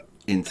it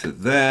into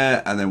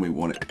there, and then we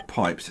want it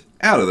piped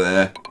out of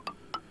there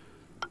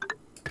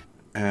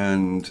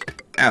and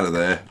out of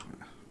there.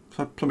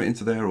 So I plumb it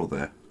into there or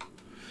there.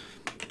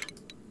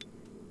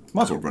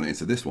 Might as well run it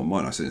into this one,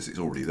 mightn't I, since it's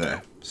already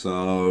there.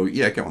 So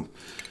yeah, go on.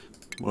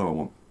 What do I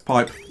want?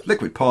 Pipe,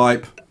 liquid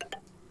pipe,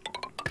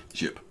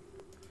 ship.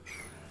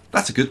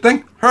 That's a good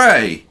thing.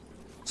 Hooray!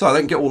 So they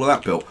can get all of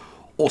that built.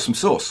 Awesome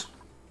sauce.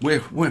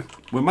 We're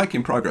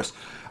making progress.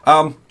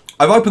 I've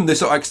opened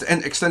this up,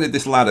 extended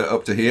this ladder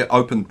up to here,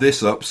 opened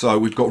this up, so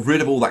we've got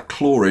rid of all that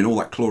chlorine. All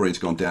that chlorine's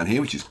gone down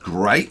here, which is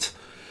great.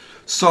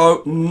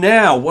 So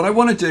now what I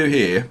want to do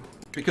here,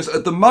 because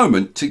at the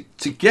moment,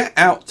 to get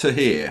out to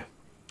here,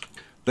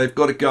 they've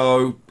got to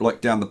go like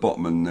down the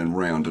bottom and then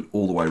round and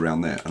all the way around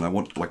there. And I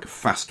want like a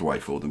fast way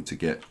for them to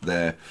get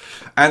there.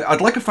 And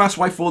I'd like a fast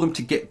way for them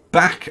to get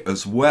back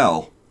as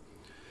well.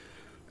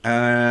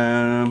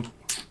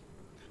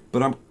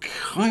 But I'm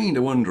kind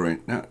of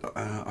wondering, now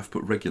I've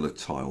put regular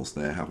tiles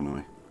there,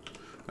 haven't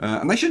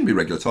I? And they shouldn't be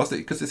regular tiles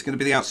because it's going to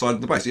be the outside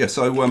of the base. Yeah,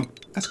 so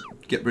let's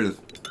get rid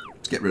of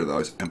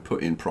those and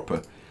put in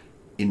proper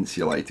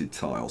insulated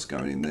tiles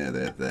going in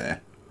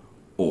there.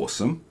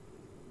 Awesome.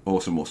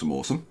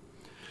 Awesome.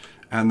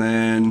 And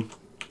then,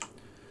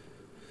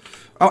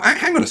 oh,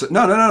 hang on a sec.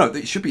 No.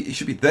 It should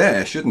be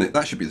there, shouldn't it?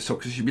 That should be the top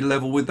because it should be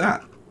level with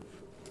that.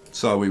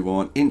 So we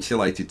want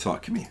insulated tile.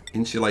 Come here.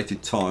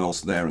 Insulated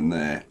tiles there and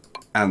there.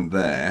 And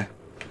there.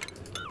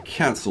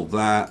 Cancel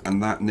that,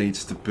 and that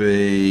needs to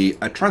be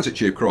a transit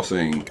tube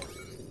crossing.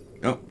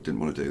 Oh, didn't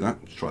want to do that.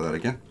 Let's try that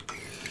again.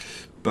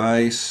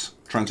 Base,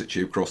 transit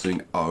tube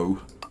crossing.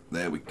 Oh,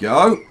 there we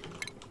go.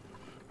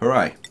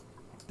 Hooray.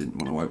 Didn't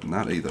want to open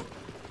that either.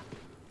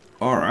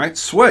 Alright,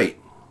 sweet.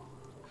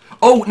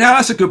 Oh, now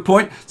that's a good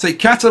point. See,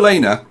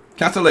 Catalina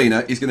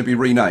is going to be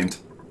renamed.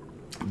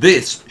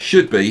 This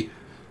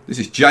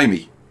is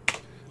Jamie.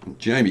 And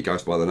Jamie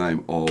goes by the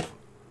name of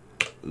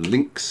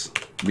Lynx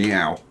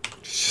Meow.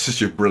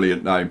 Such a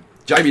brilliant name.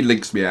 Jamie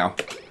Lynx Meow.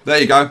 There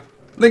you go.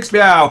 Lynx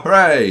Meow.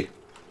 Hooray.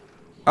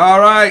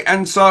 Alright,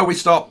 and so we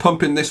start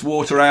pumping this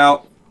water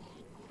out.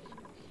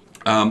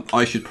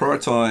 I should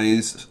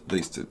prioritise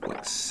these to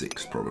like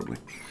 6 probably.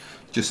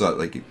 Just so that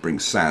they can bring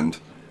sand.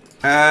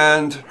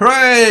 And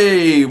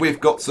hooray! We've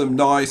got some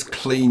nice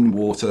clean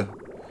water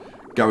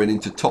going in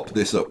to top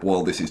this up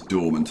while this is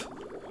dormant.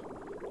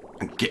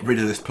 And get rid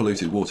of this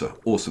polluted water.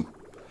 Awesome.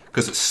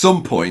 Because at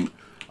some point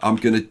I'm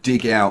going to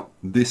dig out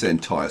this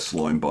entire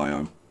slime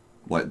biome.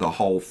 Like the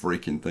whole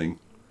freaking thing.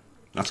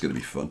 That's going to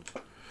be fun.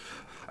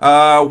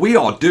 We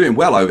are doing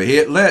well over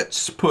here.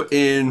 Let's put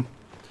in,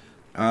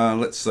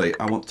 let's see,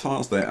 I want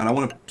tiles there. And I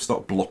want to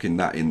start blocking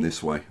that in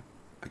this way,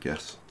 I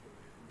guess.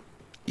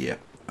 Yeah.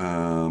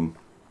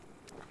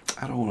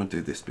 How do I want to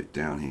do this bit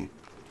down here?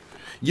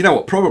 You know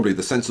what, probably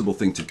the sensible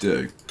thing to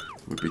do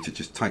would be to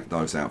just take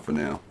those out for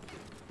now.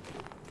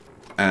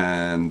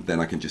 And then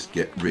I can just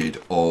get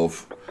rid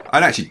of...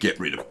 I'd actually get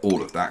rid of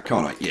all of that,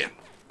 can't I? Yeah.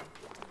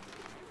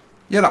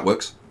 Yeah, that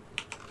works.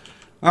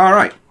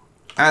 Alright.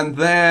 And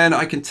then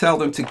I can tell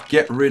them to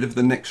get rid of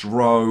the next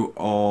row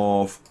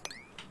of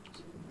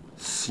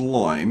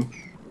slime.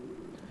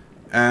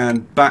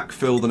 And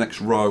backfill the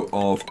next row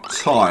of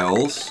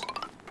tiles.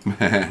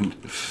 Man,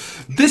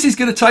 this is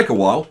going to take a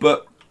while,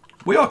 but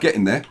we are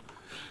getting there.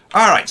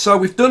 Alright, so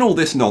we've done all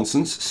this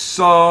nonsense.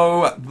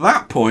 So at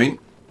that point,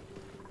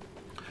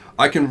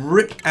 I can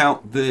rip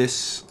out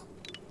this...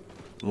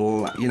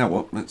 You know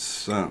what?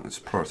 Let's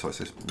prioritize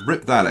this.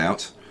 Rip that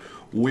out.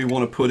 We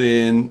want to put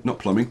in, not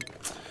plumbing,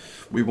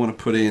 we want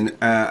to put in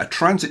a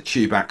transit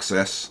tube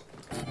access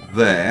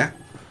there.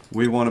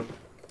 We want to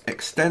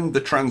extend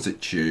the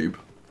transit tube.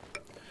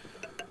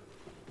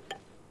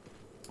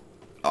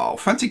 Oh,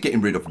 fancy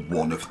getting rid of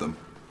one of them.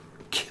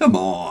 Come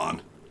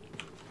on.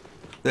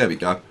 There we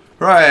go.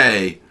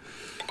 Hooray.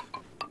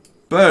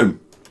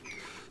 Boom.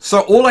 So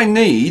all I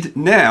need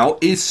now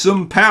is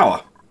some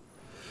power.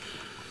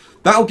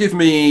 That'll give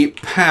me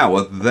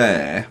power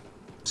there.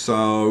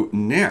 So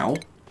now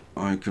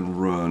I can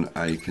run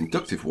a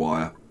conductive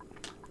wire.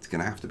 It's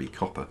going to have to be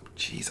copper.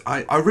 Jeez,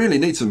 I really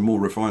need some more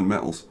refined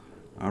metals.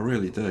 I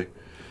really do.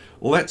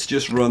 Let's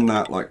just run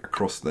that like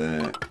across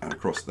there and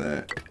across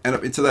there and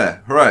up into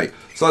there. Hooray.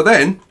 So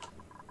then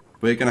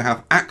we're going to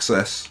have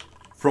access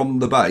from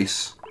the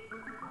base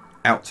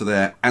out to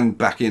there and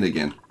back in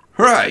again.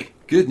 Hooray.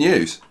 Good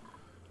news.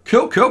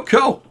 Cool, cool,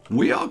 cool.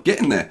 We are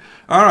getting there.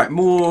 All right,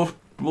 more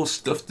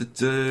stuff to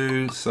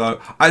do. So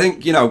I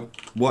think, you know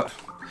what,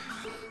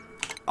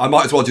 I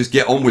might as well just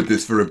get on with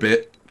this for a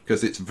bit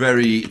because it's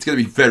going to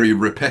be very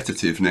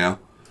repetitive now.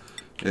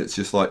 It's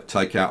just like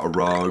take out a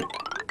row,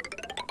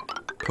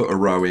 put a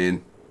row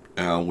in,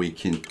 and we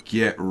can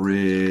get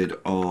rid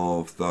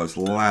of those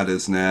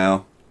ladders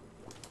now.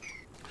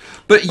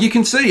 But you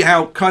can see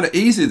how kind of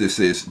easy this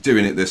is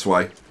doing it this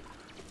way.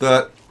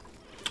 That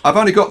I've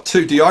only got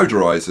 2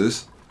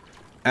 deodorizers,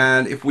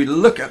 and if we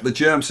look at the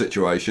germ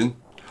situation,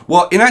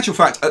 well, in actual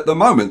fact, at the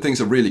moment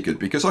things are really good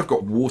because I've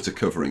got water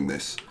covering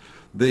this.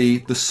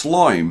 The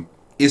slime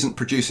isn't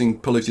producing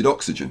polluted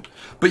oxygen,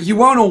 but you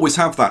won't always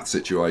have that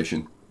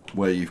situation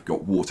where you've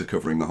got water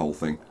covering the whole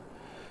thing.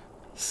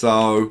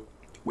 So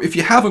if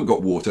you haven't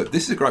got water,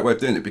 this is a great way of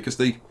doing it because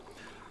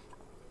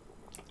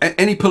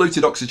any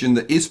polluted oxygen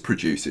that is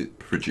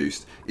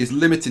produced is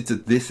limited to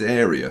this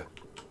area.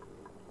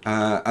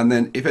 And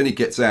then if any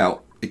gets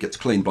out, it gets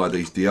cleaned by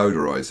these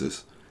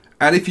deodorizers.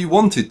 And if you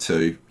wanted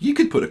to, you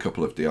could put a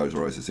couple of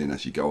deodorizers in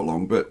as you go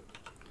along, but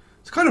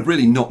it's kind of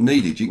really not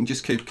needed. You can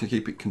just keep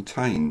it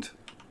contained.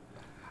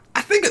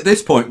 I think at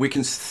this point we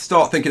can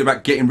start thinking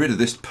about getting rid of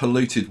this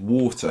polluted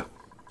water.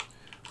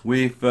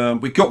 We've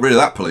got rid of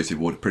that polluted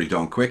water pretty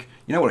darn quick.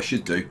 You know what I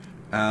should do?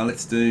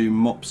 Let's do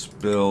mop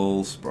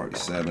spills, priority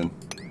 7.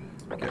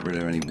 Get rid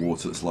of any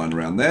water that's lying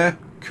around there.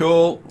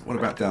 Cool. What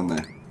about down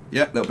there?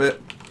 Yeah, a little bit.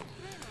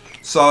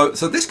 So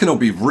this can all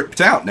be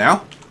ripped out now,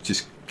 which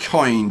is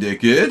kind of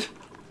good.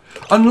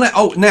 Unless,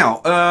 oh,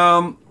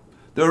 now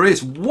there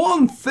is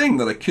one thing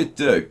that I could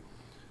do.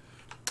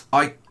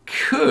 I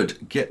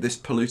could get this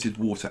polluted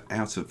water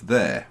out of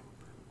there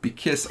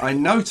because I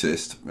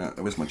noticed.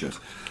 Where's my juice?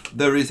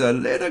 There is a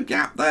little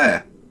gap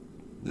there.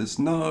 There's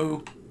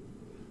no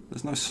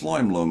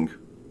SLIMELUNG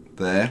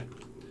there.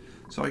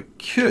 So I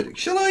could.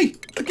 Shall I?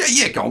 Okay,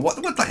 yeah, go on. What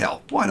the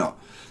hell? Why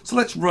not? So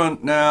let's run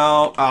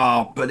now.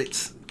 Oh, but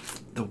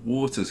the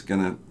water's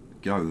gonna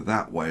go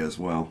that way as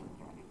well.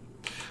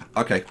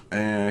 Okay,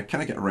 can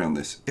I get around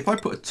this? If I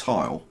put a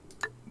tile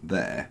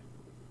there,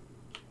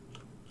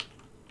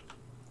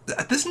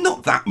 there's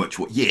not that much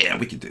water. Yeah,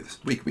 we can do this.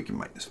 We can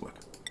make this work.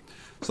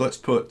 So let's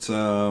put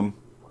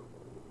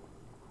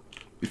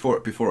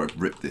before I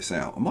rip this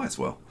out, I might as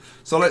well.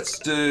 So let's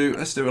do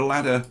a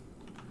ladder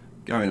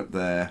going up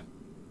there,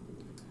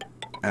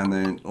 and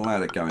then a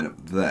ladder going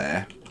up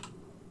there.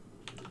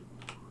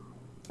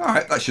 All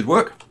right, that should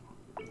work.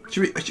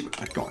 Should we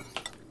go on.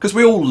 Because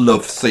we all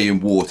love seeing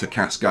water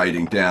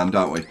cascading down,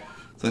 don't we?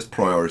 So let's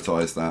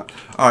prioritise that.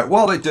 All right,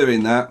 while they're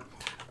doing that,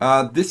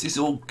 this is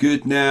all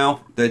good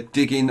now. They're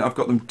digging. I've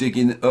got them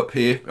digging up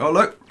here. Oh,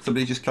 look,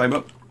 somebody just came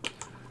up.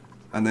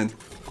 And then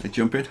they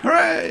jump in.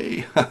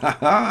 Hooray!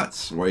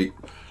 Sweet.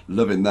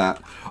 Loving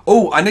that.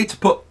 Oh, I need to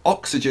put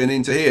oxygen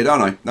into here,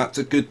 don't I? That's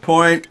a good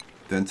point.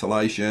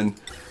 Ventilation,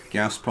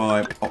 gas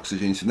pipe,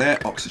 oxygen into there,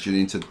 oxygen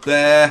into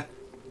there.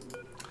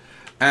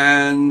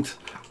 And,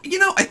 you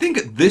know, I think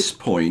at this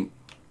point,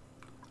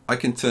 I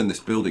can turn this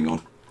building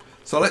on.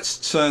 So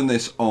let's turn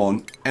this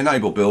on,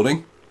 enable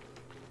building.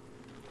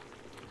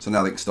 So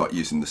now they can start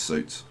using the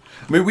suits.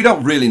 I mean, we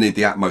don't really need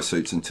the Atmo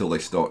suits until they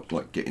start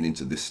like getting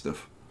into this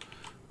stuff.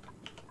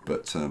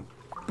 But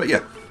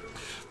yeah,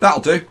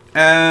 that'll do.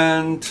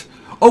 And,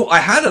 oh, I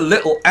had a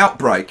little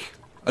outbreak,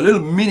 a little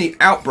mini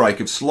outbreak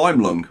of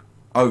SLIMELUNG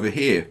over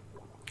here.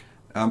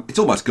 It's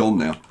almost gone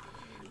now.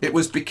 It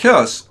was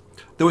because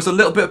there was a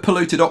little bit of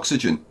polluted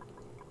oxygen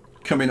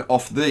coming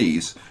off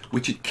these,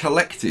 which had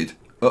collected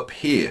up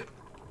here.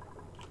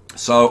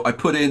 So I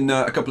put in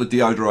a couple of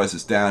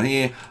deodorizers down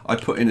here. I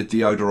put in a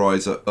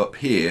deodorizer up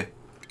here.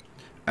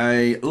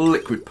 A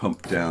liquid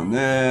pump down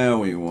there.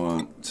 We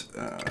want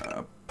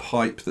a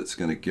pipe that's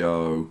going to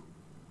go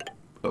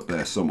up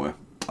there somewhere.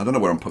 I don't know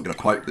where I'm going to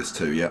pipe this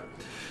to yet.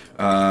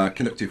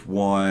 Conductive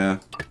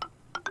wire.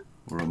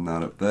 We'll run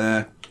that up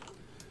there.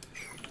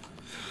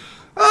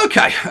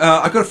 Okay,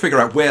 I've got to figure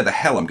out where the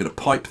hell I'm going to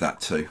pipe that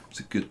to. It's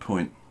a good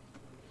point.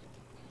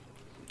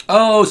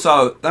 Oh,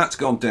 so that's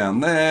gone down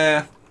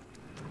there.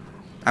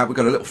 And we've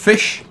got a little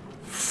fish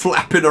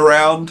flapping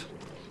around.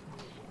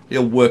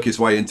 He'll work his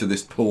way into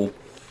this pool.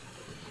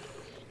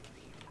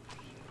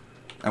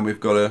 And we've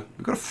got a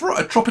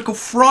tropical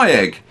fry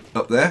egg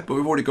up there, but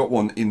we've already got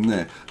one in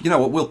there. You know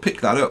what? We'll pick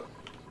that up.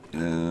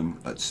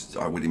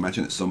 I would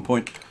imagine at some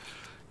point.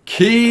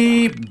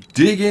 Keep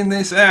digging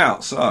this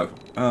out. So,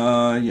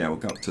 yeah, we'll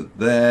go up to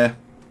there.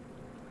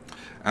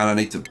 And I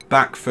need to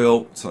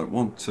backfill. So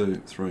 1, 2,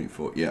 3,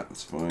 4. Yeah,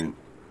 that's fine.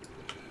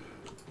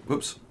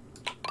 Whoops.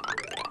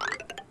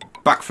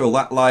 Backfill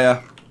that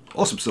layer.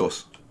 Awesome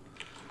sauce.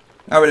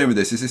 How are we doing with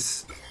this?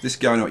 Is this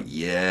going on?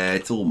 Yeah,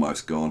 it's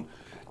almost gone.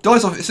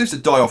 Dies off. It seems to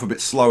die off a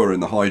bit slower in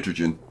the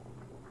hydrogen.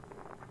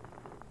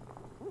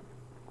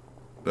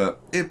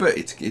 But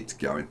it's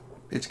going.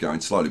 It's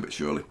going slowly but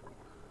surely.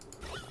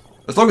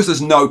 As long as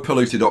there's no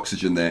polluted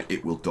oxygen there,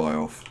 it will die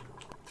off.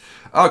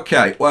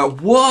 Okay, well,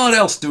 what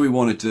else do we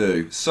want to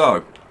do?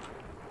 So,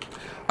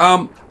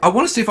 I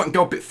want to see if I can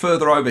go a bit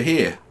further over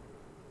here.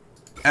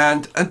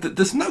 And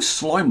there's no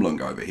SLIMELUNG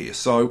over here,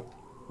 so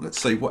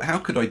let's see. How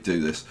could I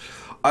do this?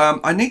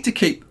 I need to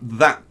keep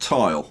that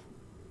tile.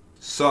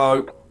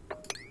 So,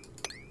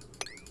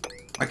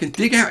 I can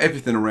dig out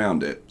everything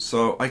around it.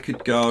 So, I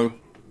could go...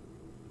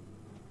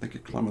 I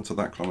could climb onto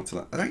that, climb onto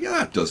that. Yeah,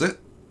 that does it.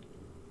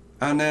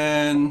 And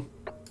then...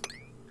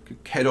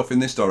 head off in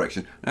this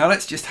direction. Now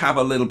let's just have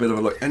a little bit of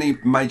a look. Any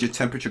major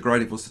temperature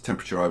gradient? What's the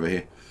temperature over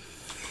here?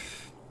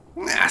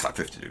 Nah, it's like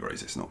 50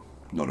 degrees. It's not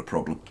a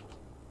problem.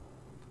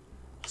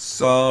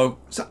 So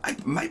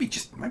maybe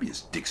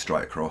just dig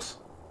straight across.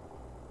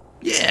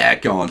 Yeah,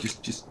 go on.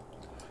 Just.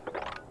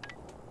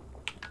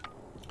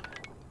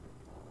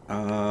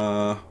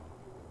 I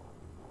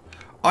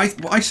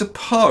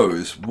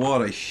suppose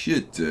what I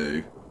should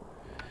do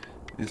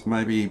is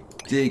maybe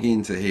dig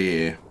into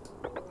here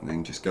and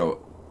then just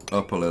go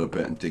up a little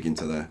bit and dig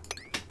into there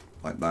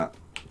like that,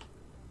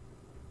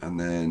 and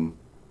then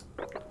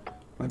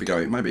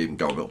maybe even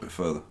go a little bit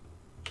further.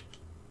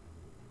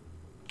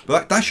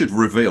 But that should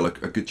reveal a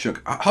good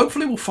chunk.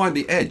 Hopefully we'll find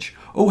the edge.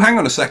 Oh, hang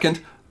on a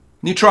second.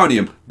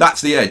 Neutronium.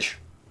 That's the edge.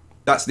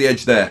 That's the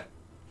edge there.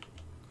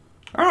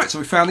 Alright, so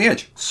we found the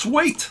edge.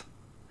 Sweet.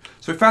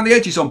 So we found the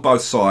edges on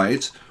both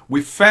sides.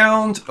 We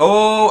found...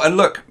 Oh, and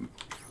look.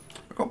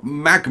 We've got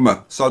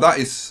magma. So that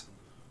is...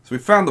 So we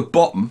found the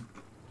bottom.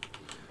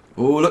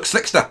 Oh, look,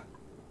 slickster.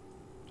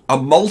 A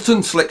molten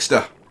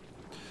slickster.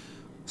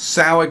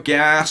 Sour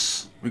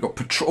gas. We've got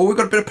we've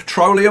got a bit of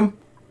petroleum.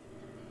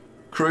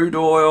 Crude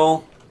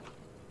oil.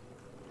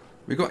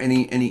 We've got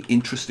any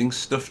interesting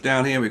stuff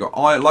down here? We've got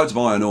loads of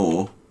iron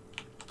ore.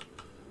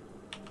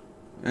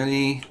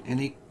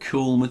 Any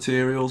cool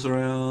materials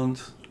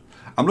around?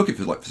 I'm looking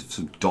for like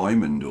some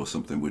diamond or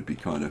something. Would be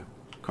kind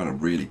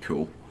of really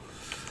cool.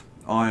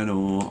 Iron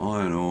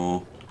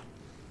ore.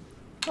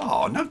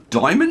 Oh, no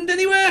diamond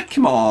anywhere?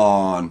 Come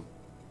on.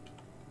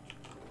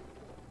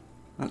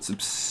 That's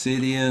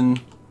obsidian.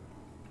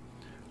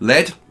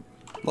 Lead.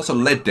 Lots of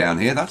lead down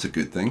here. That's a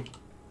good thing.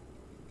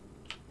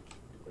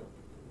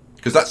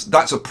 Because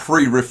that's a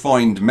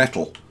pre-refined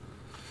metal.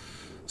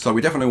 So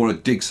we definitely want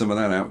to dig some of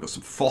that out. We've got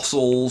some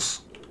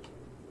fossils.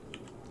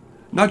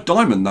 No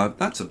diamond though.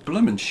 That's a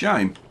blooming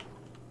shame.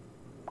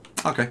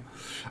 Okay.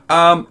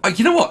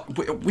 You know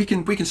what? We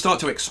can start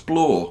to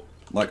explore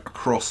like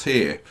across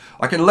here.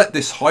 I can let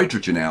this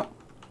hydrogen out,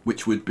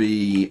 which would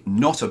be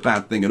not a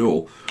bad thing at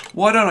all.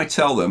 Why don't I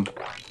tell them,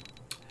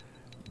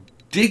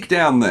 dig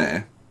down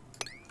there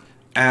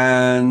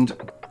and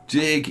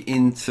dig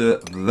into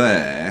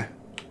there,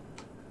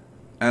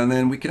 and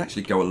then we can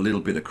actually go a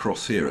little bit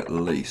across here at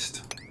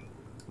least.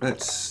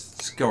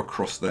 Let's go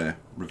across there,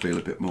 reveal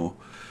a bit more.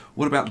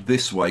 What about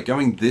this way?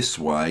 Going this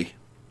way,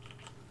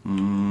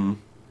 can't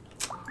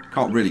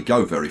really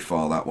go very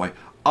far that way.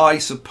 I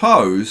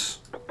suppose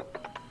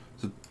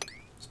there's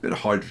a bit of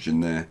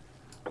hydrogen there.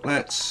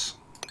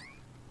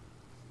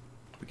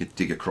 We could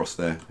dig across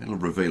there. It'll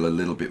reveal a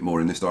little bit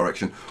more in this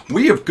direction.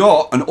 We have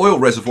got an oil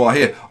reservoir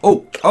here.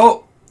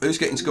 Oh, who's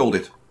getting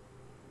scalded?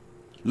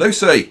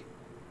 Lucy.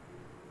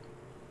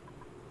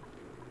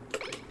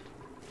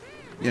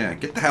 Yeah,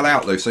 get the hell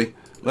out, Lucy.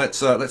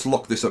 Let's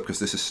lock this up because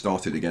this has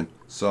started again.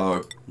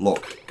 So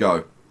lock,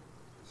 go.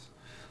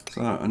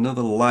 So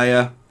another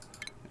layer,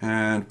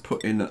 and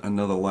put in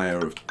another layer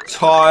of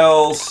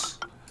tiles,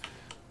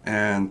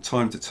 and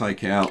time to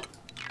take out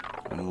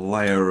a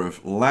layer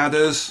of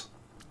ladders.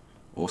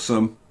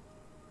 Awesome.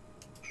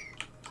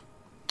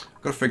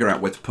 Got to figure out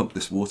where to pump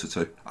this water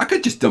to. I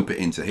could just dump it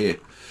into here.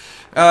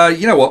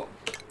 You know what?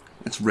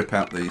 Let's rip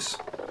out these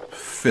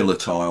filler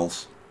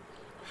tiles.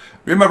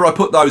 Remember, I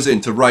put those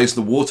in to raise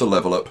the water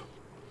level up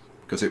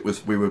because it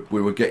was we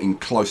were getting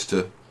close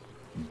to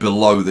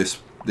below this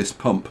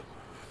pump.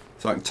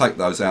 So I can take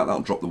those out.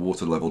 That'll drop the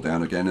water level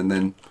down again, and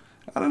then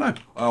I don't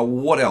know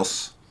what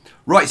else.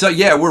 Right. So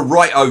yeah, we're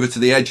right over to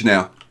the edge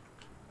now.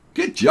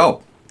 Good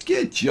job.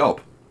 Good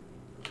job.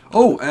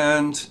 Oh,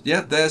 and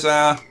yeah, there's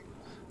our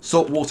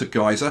saltwater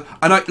geyser.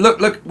 And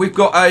look, we've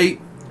got a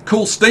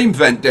cool steam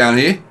vent down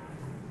here.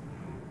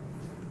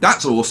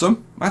 That's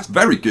awesome. That's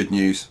very good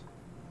news.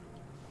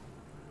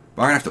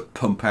 But I'm going to have to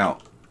pump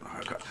out.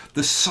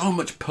 There's so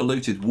much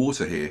polluted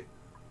water here.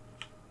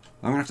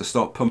 I'm going to have to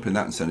start pumping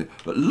that and send it.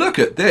 But look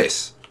at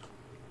this.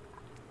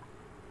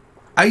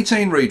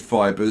 18 reed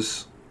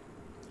fibres.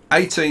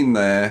 18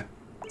 there.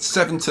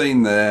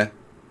 17 there.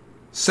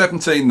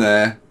 17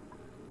 there.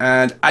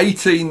 And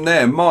 18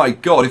 there. My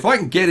God, if I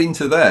can get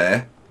into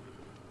there,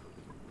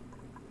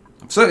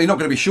 I'm certainly not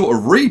going to be short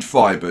of reed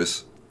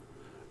fibres.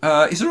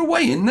 Is there a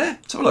way in there?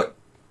 Let's have a look.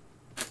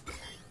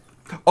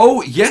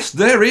 Oh, yes,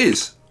 there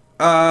is.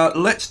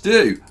 Let's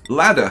do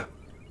ladder.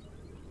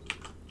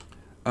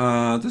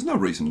 There's no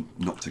reason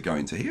not to go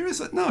into here,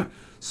 is it? No.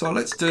 So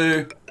let's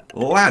do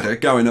ladder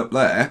going up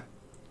there.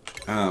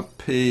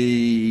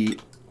 P8.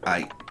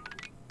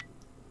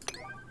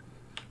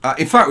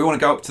 In fact, we want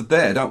to go up to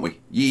there, don't we?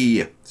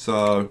 Yeah.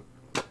 So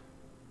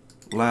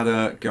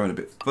ladder going a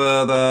bit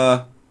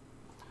further.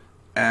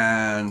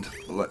 And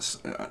let's...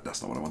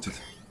 that's not what I wanted.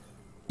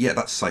 Yeah,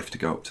 that's safe to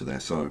go up to there,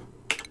 so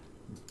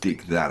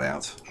dig that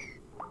out.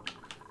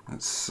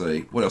 Let's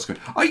see. What else can...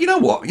 Oh, you know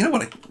what? You know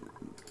what?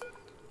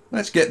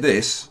 Let's get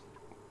this.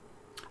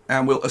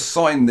 And we'll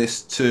assign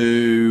this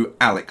to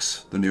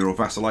Alex, the neural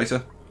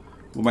vacillator.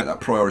 We'll make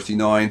that priority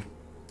 9.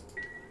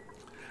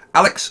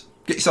 Alex,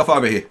 get yourself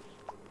over here.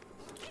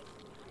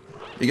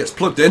 He gets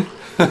plugged in,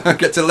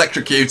 gets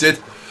electrocuted.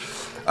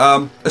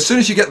 As soon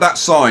as you get that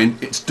sign,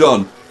 it's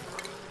done.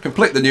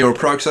 Complete the neural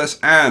process,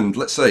 and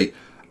let's see.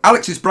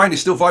 Alex's brain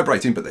is still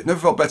vibrating, but they've never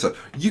felt better.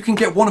 You can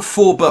get one of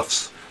 4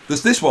 buffs.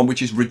 There's this one,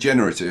 which is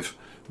regenerative.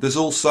 There's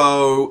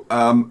also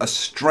a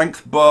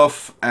strength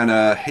buff, and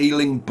a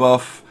healing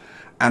buff,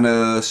 and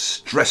a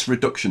stress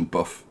reduction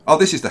buff. Oh,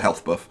 this is the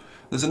health buff.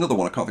 There's another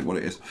one, I can't think what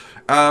it is.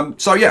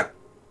 So yeah,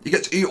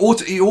 he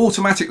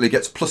automatically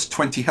gets plus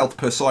 20 health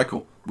per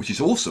cycle, which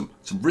is awesome.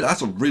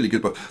 That's a really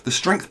good buff. The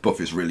strength buff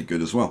is really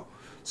good as well.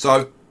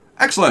 So,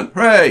 excellent,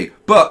 hooray!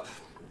 But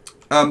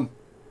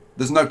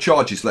there's no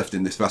charges left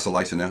in this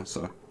vacillator now,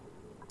 so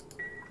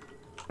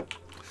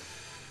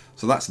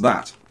that's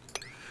that.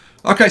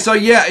 Okay, so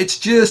yeah, it's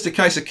just a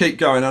case of keep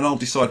going, and I'll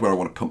decide where I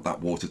want to pump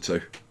that water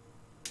to.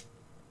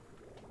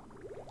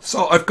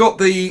 So I've got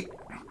the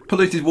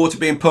polluted water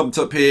being pumped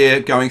up here,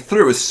 going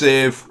through a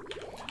sieve,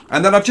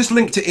 and then I've just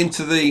linked it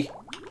into the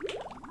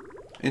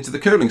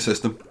cooling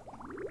system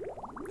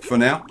for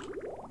now.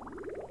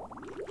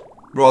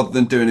 Rather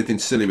than do anything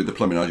silly with the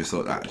plumbing, I just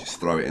thought, just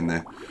throw it in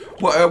there.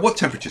 What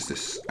temperature is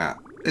this at?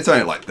 It's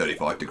only like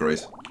 35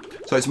 degrees.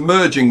 So it's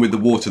merging with the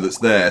water that's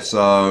there,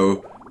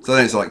 so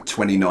then it's like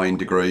 29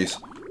 degrees.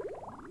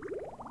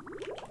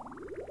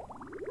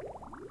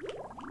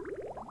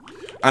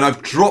 And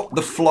I've dropped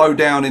the flow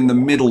down in the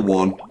middle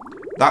one.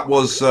 That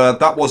was at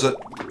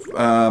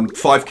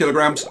 5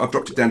 kilograms. I've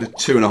dropped it down to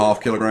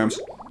 2.5 kilograms.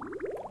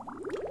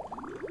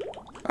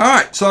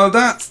 Alright, so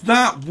that's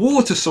that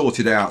water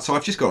sorted out. So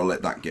I've just got to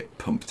let that get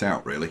pumped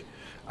out, really.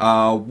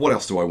 What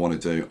else do I want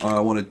to do? I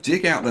want to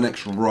dig out the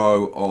next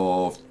row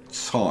of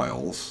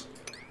tiles.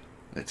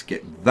 Let's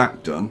get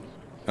that done.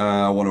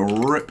 I want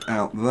to rip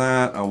out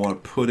that. I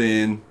want to put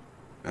in...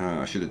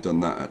 I should have done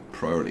that at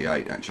priority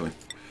 8, actually.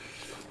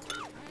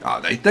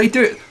 They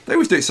do it. They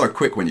always do it so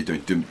quick when you're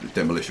doing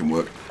demolition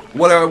work.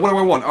 What do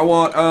I want? I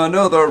want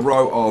another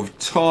row of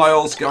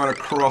tiles going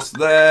across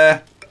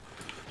there.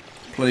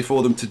 Plenty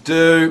for them to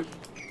do.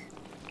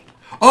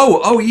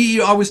 Oh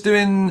yeah, I was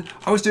doing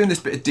this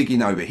bit of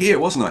digging over here,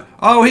 wasn't I?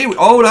 Oh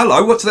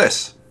hello, what's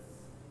this?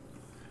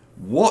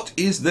 What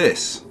is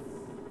this?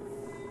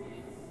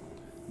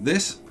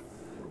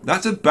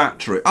 That's a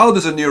battery. Oh,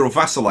 there's a neural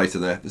vacillator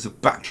there. There's a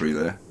battery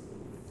there,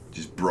 which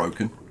is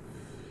broken.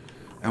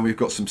 And we've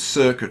got some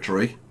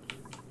circuitry.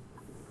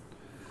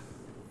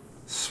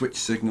 Switch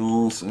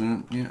signals.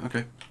 Yeah,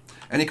 okay.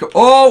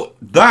 Oh,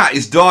 that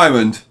is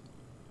diamond.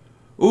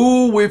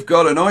 Oh, we've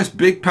got a nice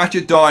big patch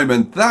of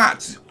diamond.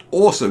 That's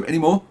awesome. Any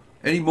more?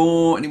 Any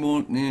more?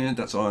 Yeah,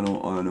 that's iron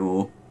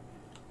ore.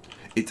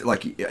 It's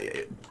like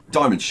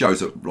diamond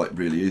shows up like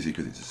really easy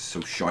because it's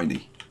so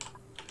shiny.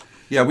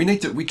 Yeah, we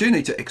do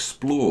need to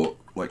explore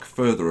like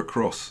further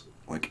across,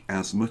 like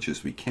as much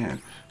as we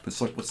can. But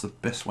it's like, what's the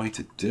best way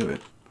to do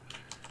it?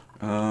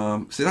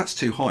 See, that's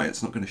too high.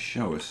 It's not going to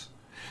show us.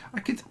 I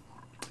could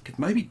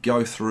maybe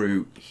go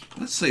through.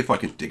 Let's see if I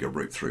can dig a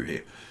route through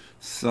here.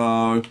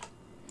 So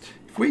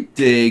if we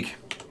dig,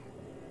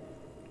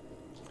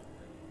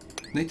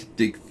 need to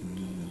dig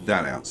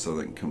that out so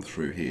they can come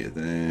through here.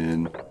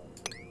 Then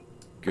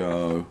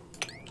go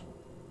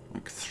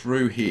like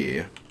through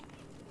here.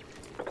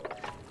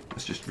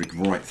 Let's just dig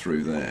right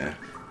through there.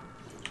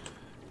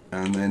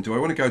 And then do I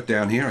want to go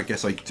down here? I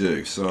guess I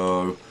do.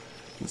 So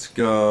let's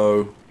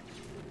go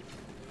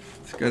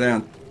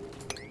down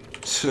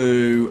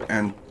 2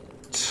 and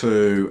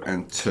 2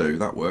 and 2.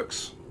 That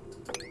works.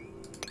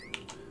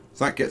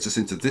 So that gets us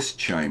into this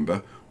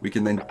chamber. We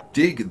can then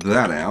dig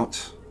that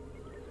out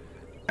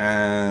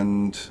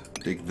and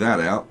dig that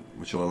out,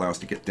 which will allow us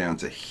to get down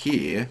to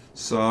here.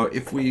 So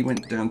if we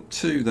went down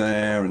 2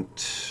 there and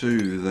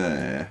 2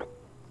 there,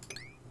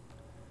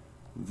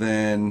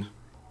 then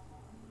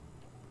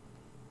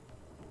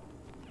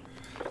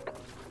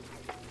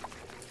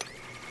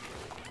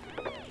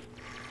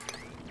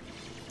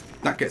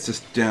that gets us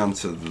down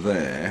to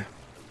there.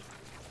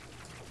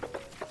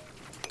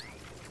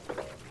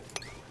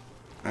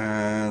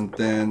 And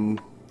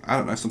then, I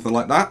don't know, something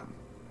like that.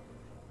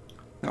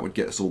 That would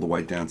get us all the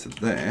way down to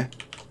there.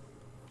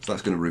 So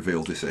that's going to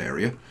reveal this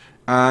area.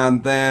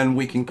 And then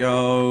we can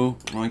go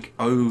like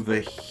over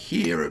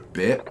here a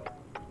bit,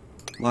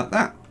 like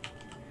that.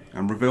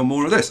 And reveal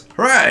more of this.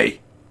 Hooray!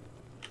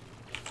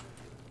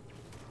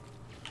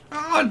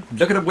 Oh,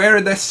 look at them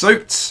wearing their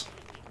suits.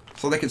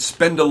 So they can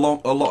spend a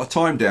lot of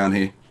time down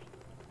here.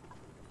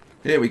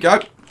 Here we go.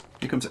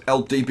 Here comes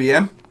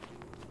LDBM.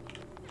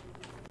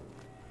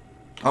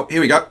 Oh,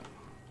 here we go.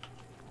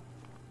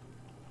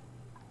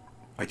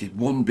 I did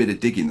one bit of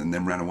digging and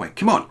then ran away.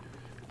 Come on.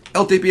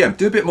 LDBM,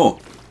 do a bit more.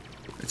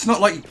 It's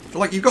not like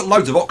you've got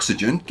loads of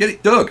oxygen. Get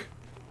it dug.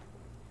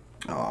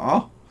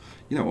 Ah,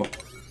 you know what?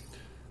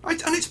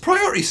 And it's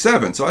priority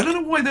 7, so I don't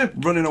know why they're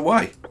running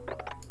away.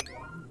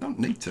 Don't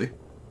need to.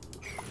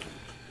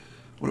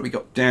 What have we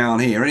got down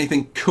here?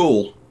 Anything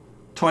cool?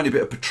 Tiny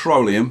bit of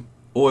petroleum.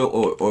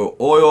 Oil.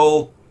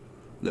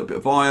 A little bit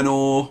of iron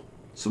ore.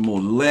 Some more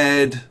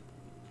lead.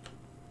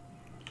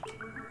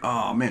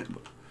 Oh, man.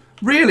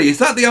 Really? Is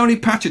that the only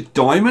patch of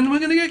diamond we're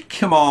going to get?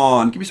 Come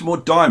on. Give me some more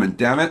diamond,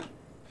 damn it.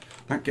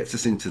 That gets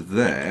us into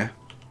there.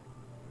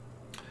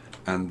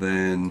 And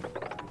then...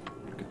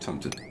 good time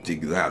to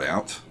dig that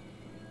out.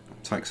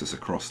 That takes us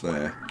across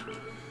there.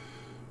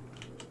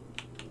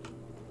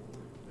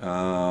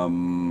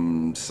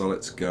 So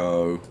let's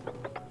go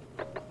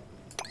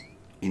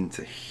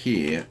into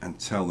here and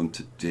tell them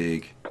to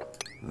dig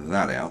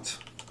that out.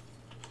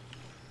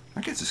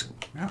 I guess it's...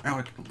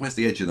 where's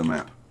the edge of the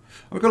map?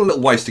 Oh, we've got a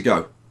little ways to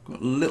go.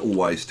 Got a little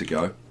ways to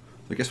go.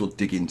 I guess we'll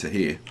dig into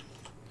here.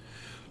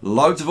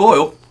 Loads of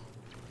oil.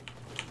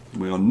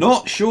 We are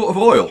not short of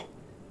oil.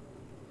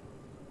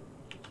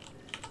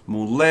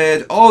 More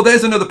lead. Oh,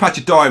 there's another patch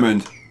of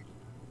diamond.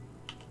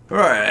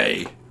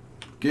 Hooray.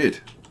 Good.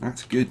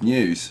 That's good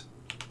news.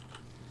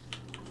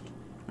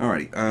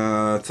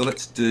 Alrighty, so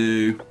let's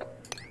do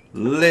a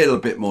little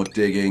bit more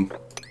digging.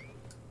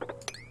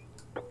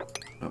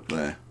 Up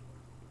there.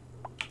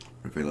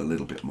 Reveal a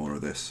little bit more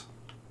of this.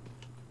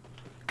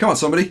 Come on,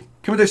 somebody.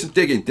 Come and do some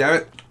digging, damn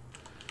it.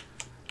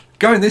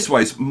 Going this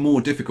way is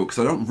more difficult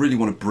because I don't really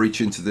want to breach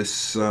into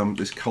this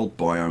this cold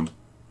biome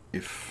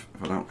if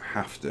I don't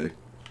have to.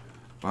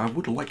 But I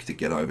would like to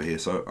get over here,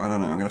 so I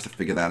don't know. I'm going to have to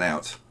figure that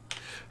out.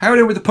 How are we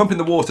doing with the pump in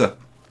the water?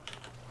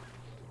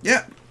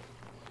 Yeah.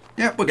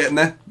 Yeah, we're getting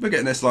there. We're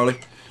getting there slowly.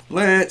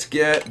 Let's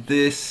get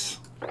this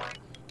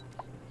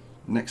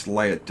next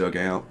layer dug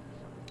out.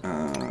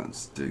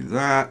 Let's do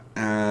that.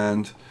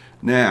 And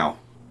now,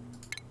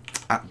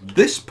 at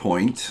this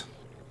point,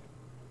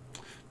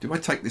 do I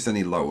take this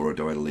any lower or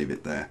do I leave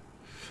it there?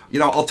 You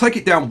know, I'll take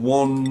it down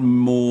one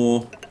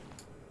more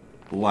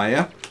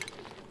layer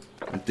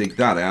and dig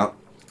that out.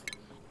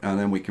 And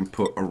then we can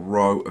put a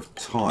row of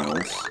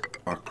tiles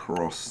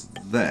across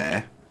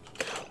there,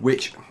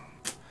 which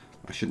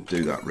I shouldn't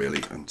do that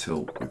really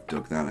until we've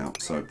dug that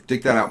out. So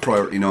dig that out,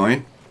 priority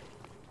 9.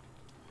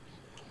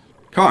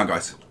 Come on,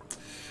 guys.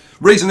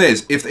 Reason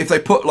is, if they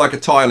put like a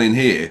tile in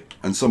here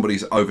and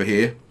somebody's over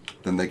here,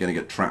 then they're going to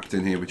get trapped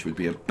in here, which would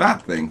be a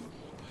bad thing.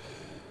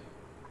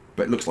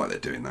 But it looks like they're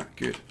doing that.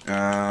 Good. So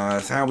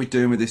how are we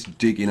doing with this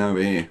digging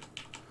over here?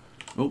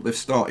 Oh, they've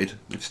started.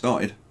 They've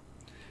started.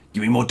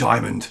 Give me more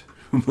diamond.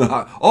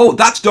 Oh,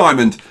 that's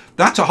diamond.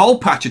 That's a whole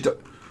patch of...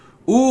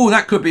 ooh,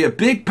 that could be a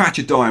big patch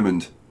of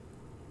diamond.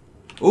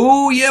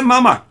 Oh, yeah,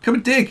 mama. Come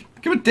and dig.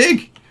 Come and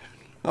dig.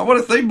 I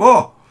want to see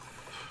more.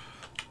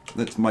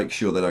 Let's make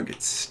sure they don't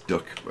get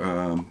stuck.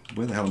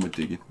 Where the hell am I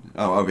digging?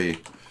 Oh, over here.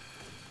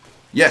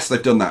 Yes,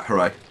 they've done that.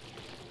 Hooray.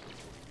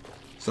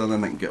 So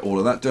then they can get all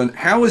of that done.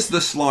 How is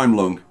the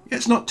SLIMELUNG? Yeah,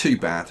 it's not too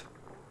bad.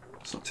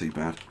 It's not too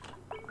bad.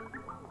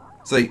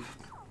 See,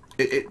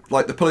 it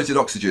like the polluted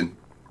oxygen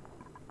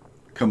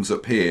comes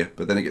up here,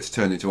 but then it gets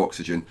turned into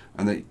oxygen,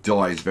 and then it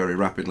dies very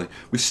rapidly.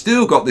 We've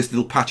still got this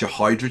little patch of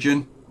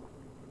hydrogen.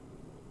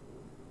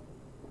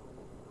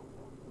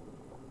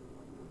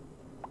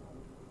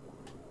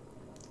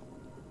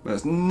 But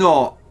there's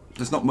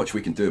not much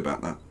we can do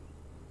about that.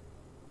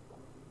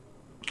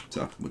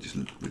 So we'll just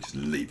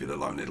leave it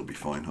alone. It'll be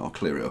fine. I'll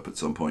clear it up at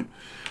some point.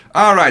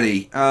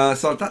 Alrighty.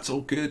 So that's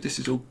all good. This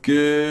is all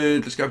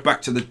good. Let's go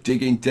back to the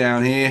digging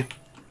down here.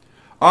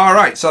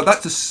 Alright. So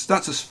that's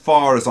as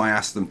far as I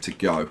asked them to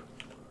go.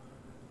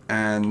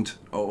 And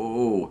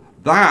oh,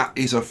 that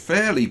is a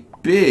fairly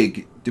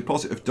big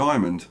deposit of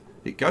diamond.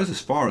 It goes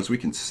as far as we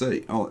can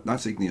see. Oh,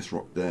 that's igneous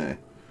rock there.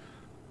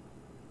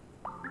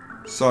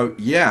 So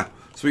yeah.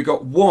 So we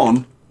got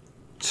 1,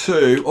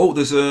 2. Oh,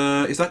 there's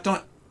a... is that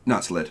diamond? No,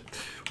 it's lead.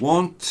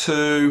 1,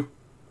 2,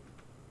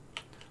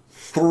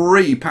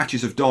 3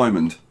 patches of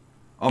diamond.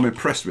 I'm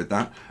impressed with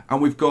that.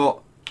 And we've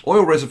got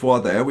oil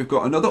reservoir there. We've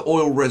got another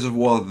oil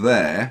reservoir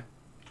there.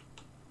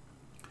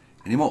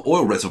 Any more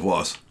oil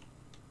reservoirs?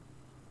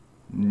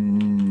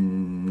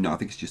 No, I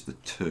think it's just the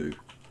 2.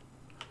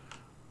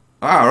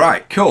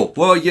 Alright, cool.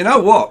 Well, you know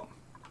what?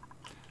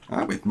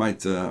 We've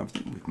made, I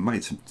think we've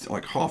made some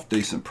like half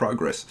decent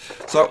progress.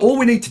 So all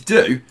we need to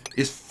do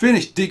is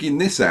finish digging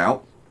this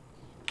out.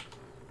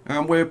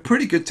 And we're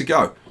pretty good to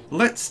go.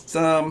 Let's,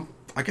 I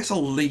guess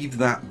I'll leave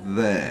that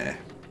there.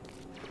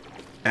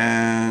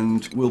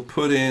 And we'll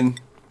put in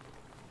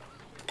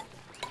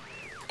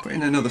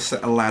another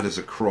set of ladders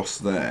across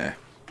there.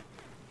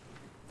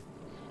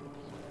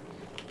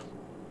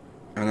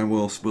 And then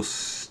we'll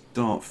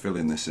start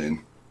filling this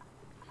in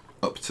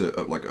up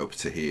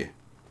to here.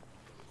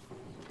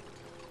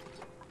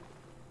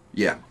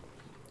 Yeah.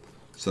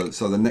 So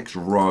the next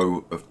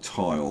row of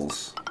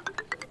tiles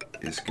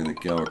is going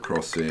to go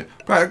across here.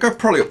 But I'll go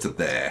probably up to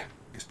there.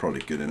 It's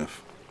probably good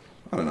enough.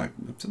 I don't know,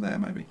 up to there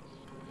maybe.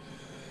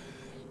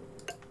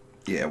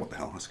 Yeah, what the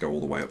hell, let's go all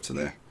the way up to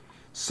there.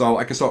 So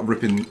I can start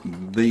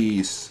ripping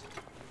these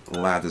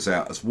ladders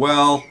out as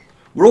well.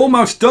 We're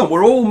almost done,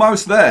 we're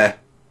almost there.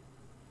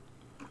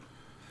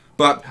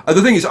 But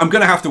the thing is, I'm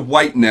going to have to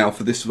wait now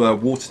for this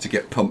water to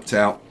get pumped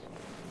out.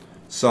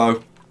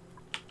 So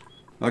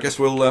I guess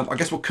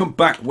we'll come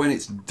back when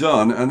it's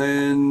done, and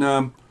then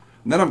I'm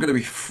going to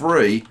be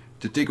free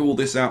to dig all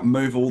this out,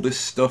 move all this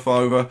stuff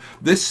over.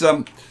 This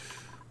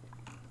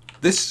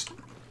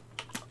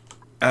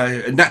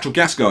natural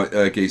gas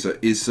geyser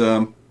is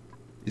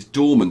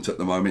dormant at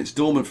the moment. It's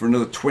dormant for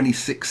another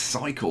 26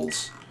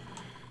 cycles.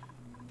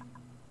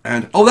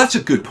 And oh, that's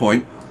a good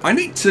point. I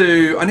need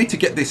to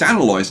get this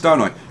analysed,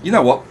 don't I? You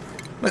know what?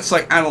 Let's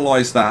say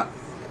analyse that.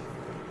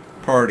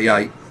 Priority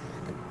 8.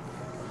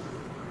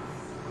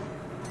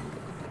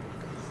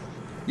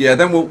 Yeah,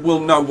 then we'll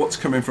know what's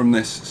coming from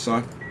this.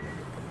 So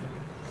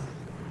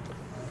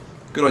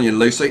good on you,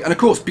 Lucy. And of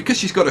course, because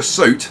she's got a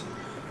suit,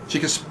 she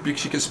can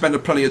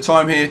spend plenty of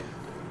time here.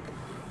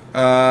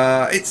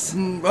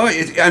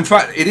 In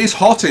fact, it is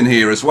hot in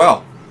here as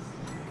well.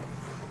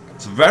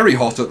 It's very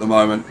hot at the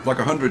moment, like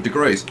 100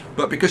 degrees.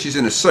 But because she's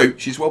in a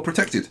suit, she's well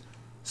protected.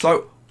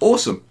 So,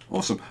 awesome,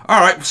 awesome.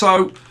 Alright,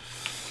 so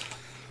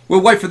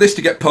we'll wait for this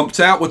to get pumped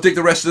out. We'll dig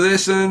the rest of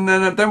this, and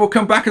then we'll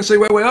come back and see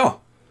where we are.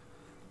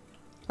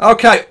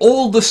 Okay,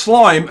 all the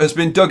slime has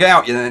been dug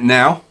out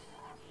now.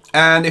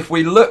 And if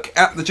we look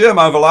at the germ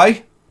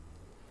overlay,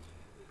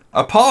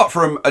 apart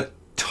from a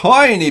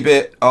tiny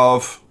bit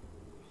of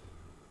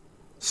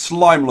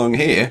SLIMELUNG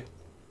here,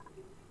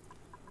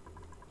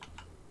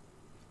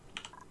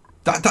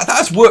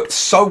 that's worked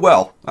so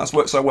well. That's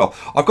worked so well.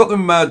 I've got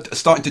them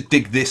starting to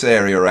dig this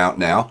area out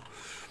now.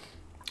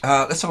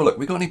 Let's have a look.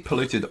 We got any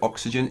polluted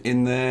oxygen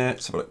in there?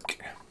 Let's have a look.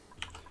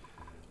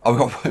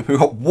 Oh, we've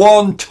got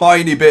one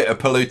tiny bit of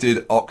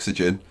polluted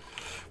oxygen,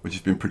 which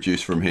has been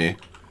produced from here.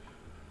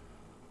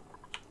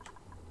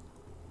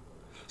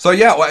 So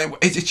yeah,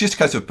 it's just a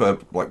case of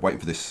like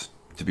waiting for this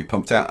to be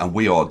pumped out, and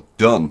we are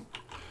done.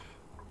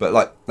 But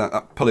like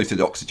that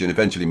polluted oxygen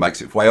eventually makes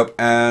its way up,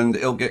 and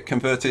it'll get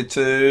converted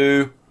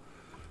to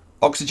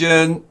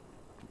oxygen.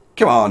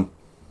 Come on,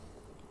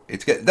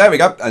 there we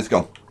go, and it's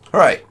gone.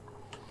 Hooray!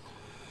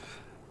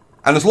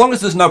 And as long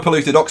as there's no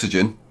polluted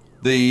oxygen,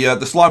 the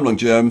SLIMELUNG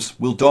germs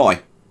will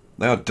die.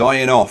 They are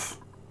dying off.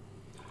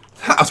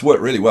 That has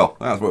worked really well.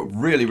 That has worked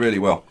really, really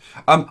well.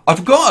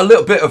 I've got a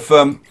little bit of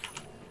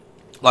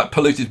like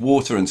polluted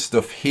water and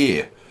stuff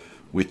here,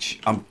 which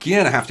I'm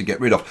gonna have to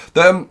get rid of.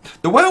 The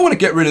way I want to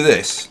get rid of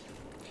this,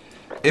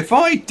 if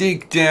I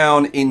dig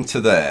down into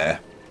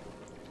there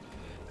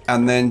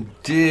and then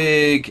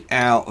dig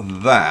out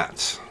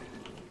that,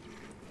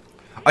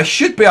 I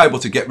should be able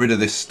to get rid of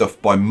this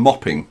stuff by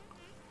mopping.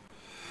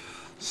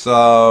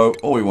 So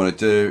all we want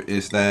to do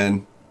is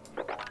then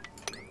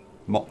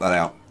mop that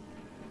out.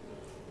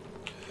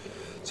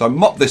 So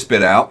mop this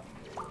bit out,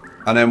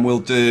 and then we'll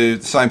do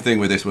the same thing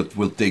with this.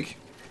 We'll dig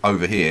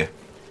over here.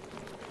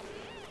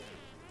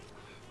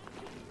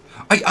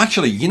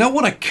 Actually, you know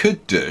what I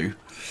could do?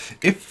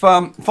 If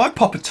I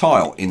pop a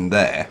tile in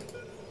there,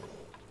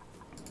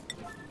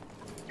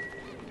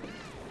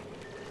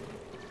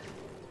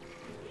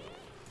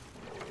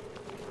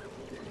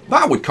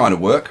 that would kind of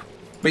work.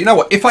 But you know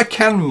what? If I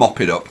can mop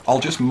it up, I'll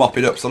just mop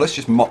it up. So let's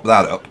just mop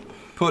that up.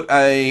 Put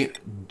a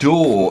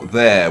door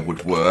there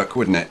would work,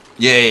 wouldn't it?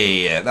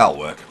 Yeah, that'll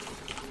work.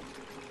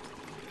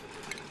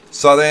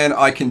 So then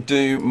I can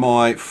do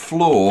my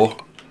floor.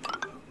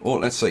 Or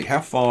let's see,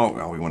 how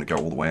far? Oh, we want to go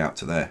all the way out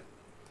to there.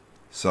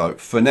 So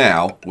for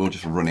now, we'll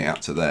just run it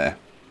out to there.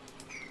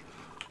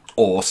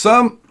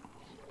 Awesome.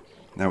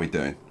 How are we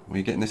doing? Are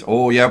we getting this?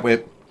 Oh yeah,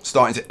 we're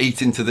starting to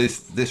eat into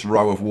this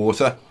row of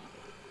water.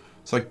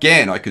 So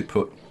again, I could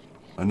put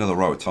another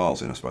row of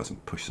tiles in, I suppose,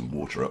 and push some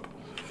water up.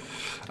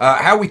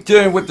 How are we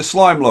doing with the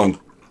SLIMELUNG?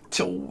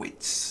 Till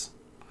it's...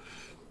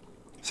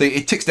 See,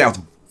 it ticks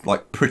down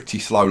like pretty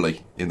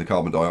slowly in the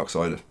carbon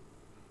dioxide.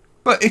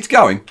 But it's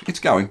going. It's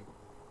going.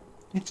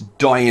 It's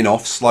dying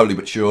off slowly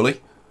but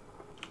surely.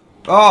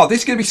 Oh, this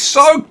is going to be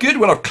so good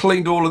when I've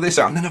cleaned all of this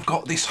out. And then I've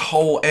got this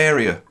whole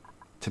area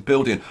to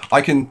build in.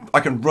 I can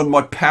run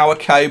my power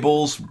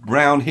cables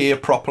round here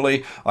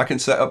properly. I can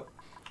set up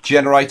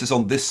generators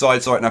on this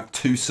side so I can have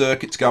 2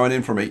 circuits going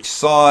in from each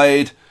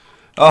side.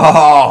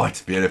 Oh,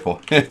 it's beautiful.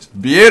 It's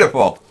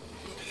beautiful.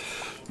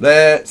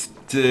 Let's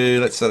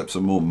set up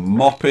some more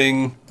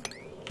mopping.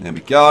 There we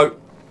go.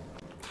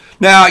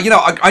 Now, you know,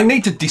 I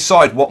need to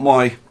decide what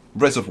my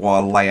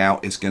reservoir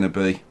layout is going to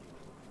be.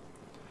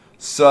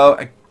 So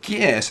I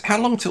guess, how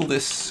long till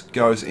this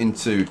goes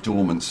into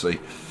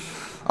dormancy?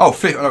 Oh,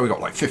 we've got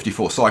like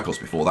 54 cycles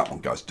before that one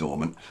goes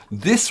dormant.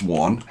 This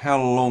one,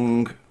 how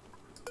long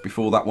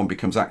before that one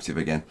becomes active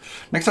again?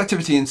 Next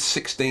activity in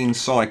 16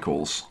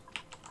 cycles.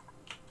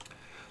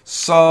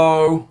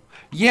 So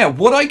yeah,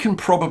 what I can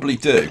probably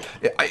do,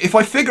 if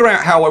I figure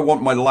out how I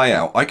want my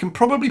layout, I can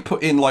probably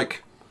put in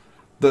like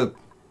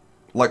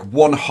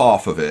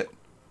 1/2 of it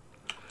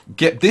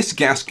get this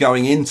gas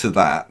going into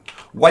that,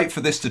 wait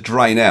for this to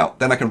drain out,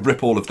 then I can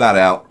rip all of that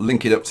out,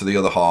 link it up to the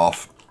other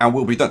half, and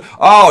we'll be done.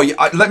 Oh,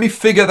 yeah, let me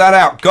figure that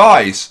out.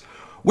 Guys,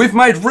 we've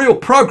made real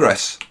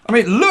progress. I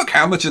mean, look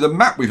how much of the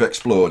map we've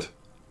explored.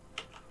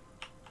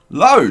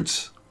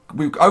 Loads.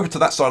 We've over to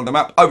that side of the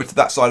map, over to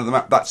that side of the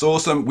map. That's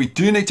awesome. We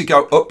do need to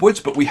go upwards,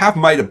 but we have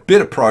made a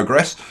bit of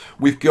progress.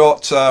 We've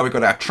got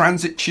our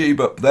transit tube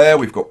up there.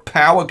 We've got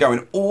power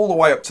going all the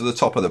way up to the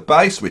top of the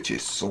base, which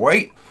is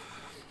sweet.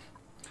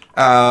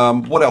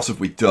 What else have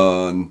we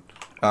done?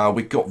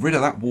 We got rid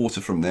of that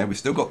water from there. We've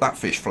still got that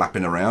fish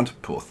flapping around.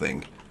 Poor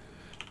thing.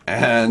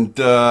 And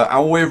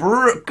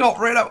we've got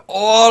rid of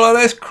all of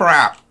this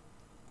crap.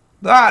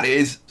 That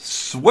is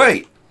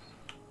sweet.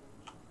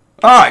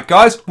 Alright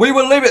guys, we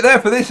will leave it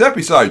there for this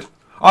episode.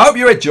 I hope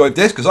you enjoyed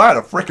this, because I had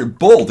a freaking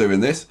ball doing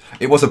this.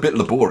 It was a bit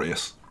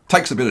laborious.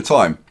 Takes a bit of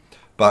time.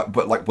 But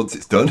like once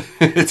it's done,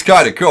 it's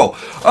kind of cool.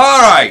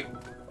 Alright,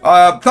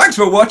 thanks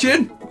for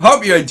watching.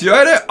 Hope you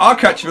enjoyed it. I'll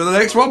catch you for the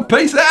next one.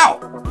 Peace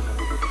out.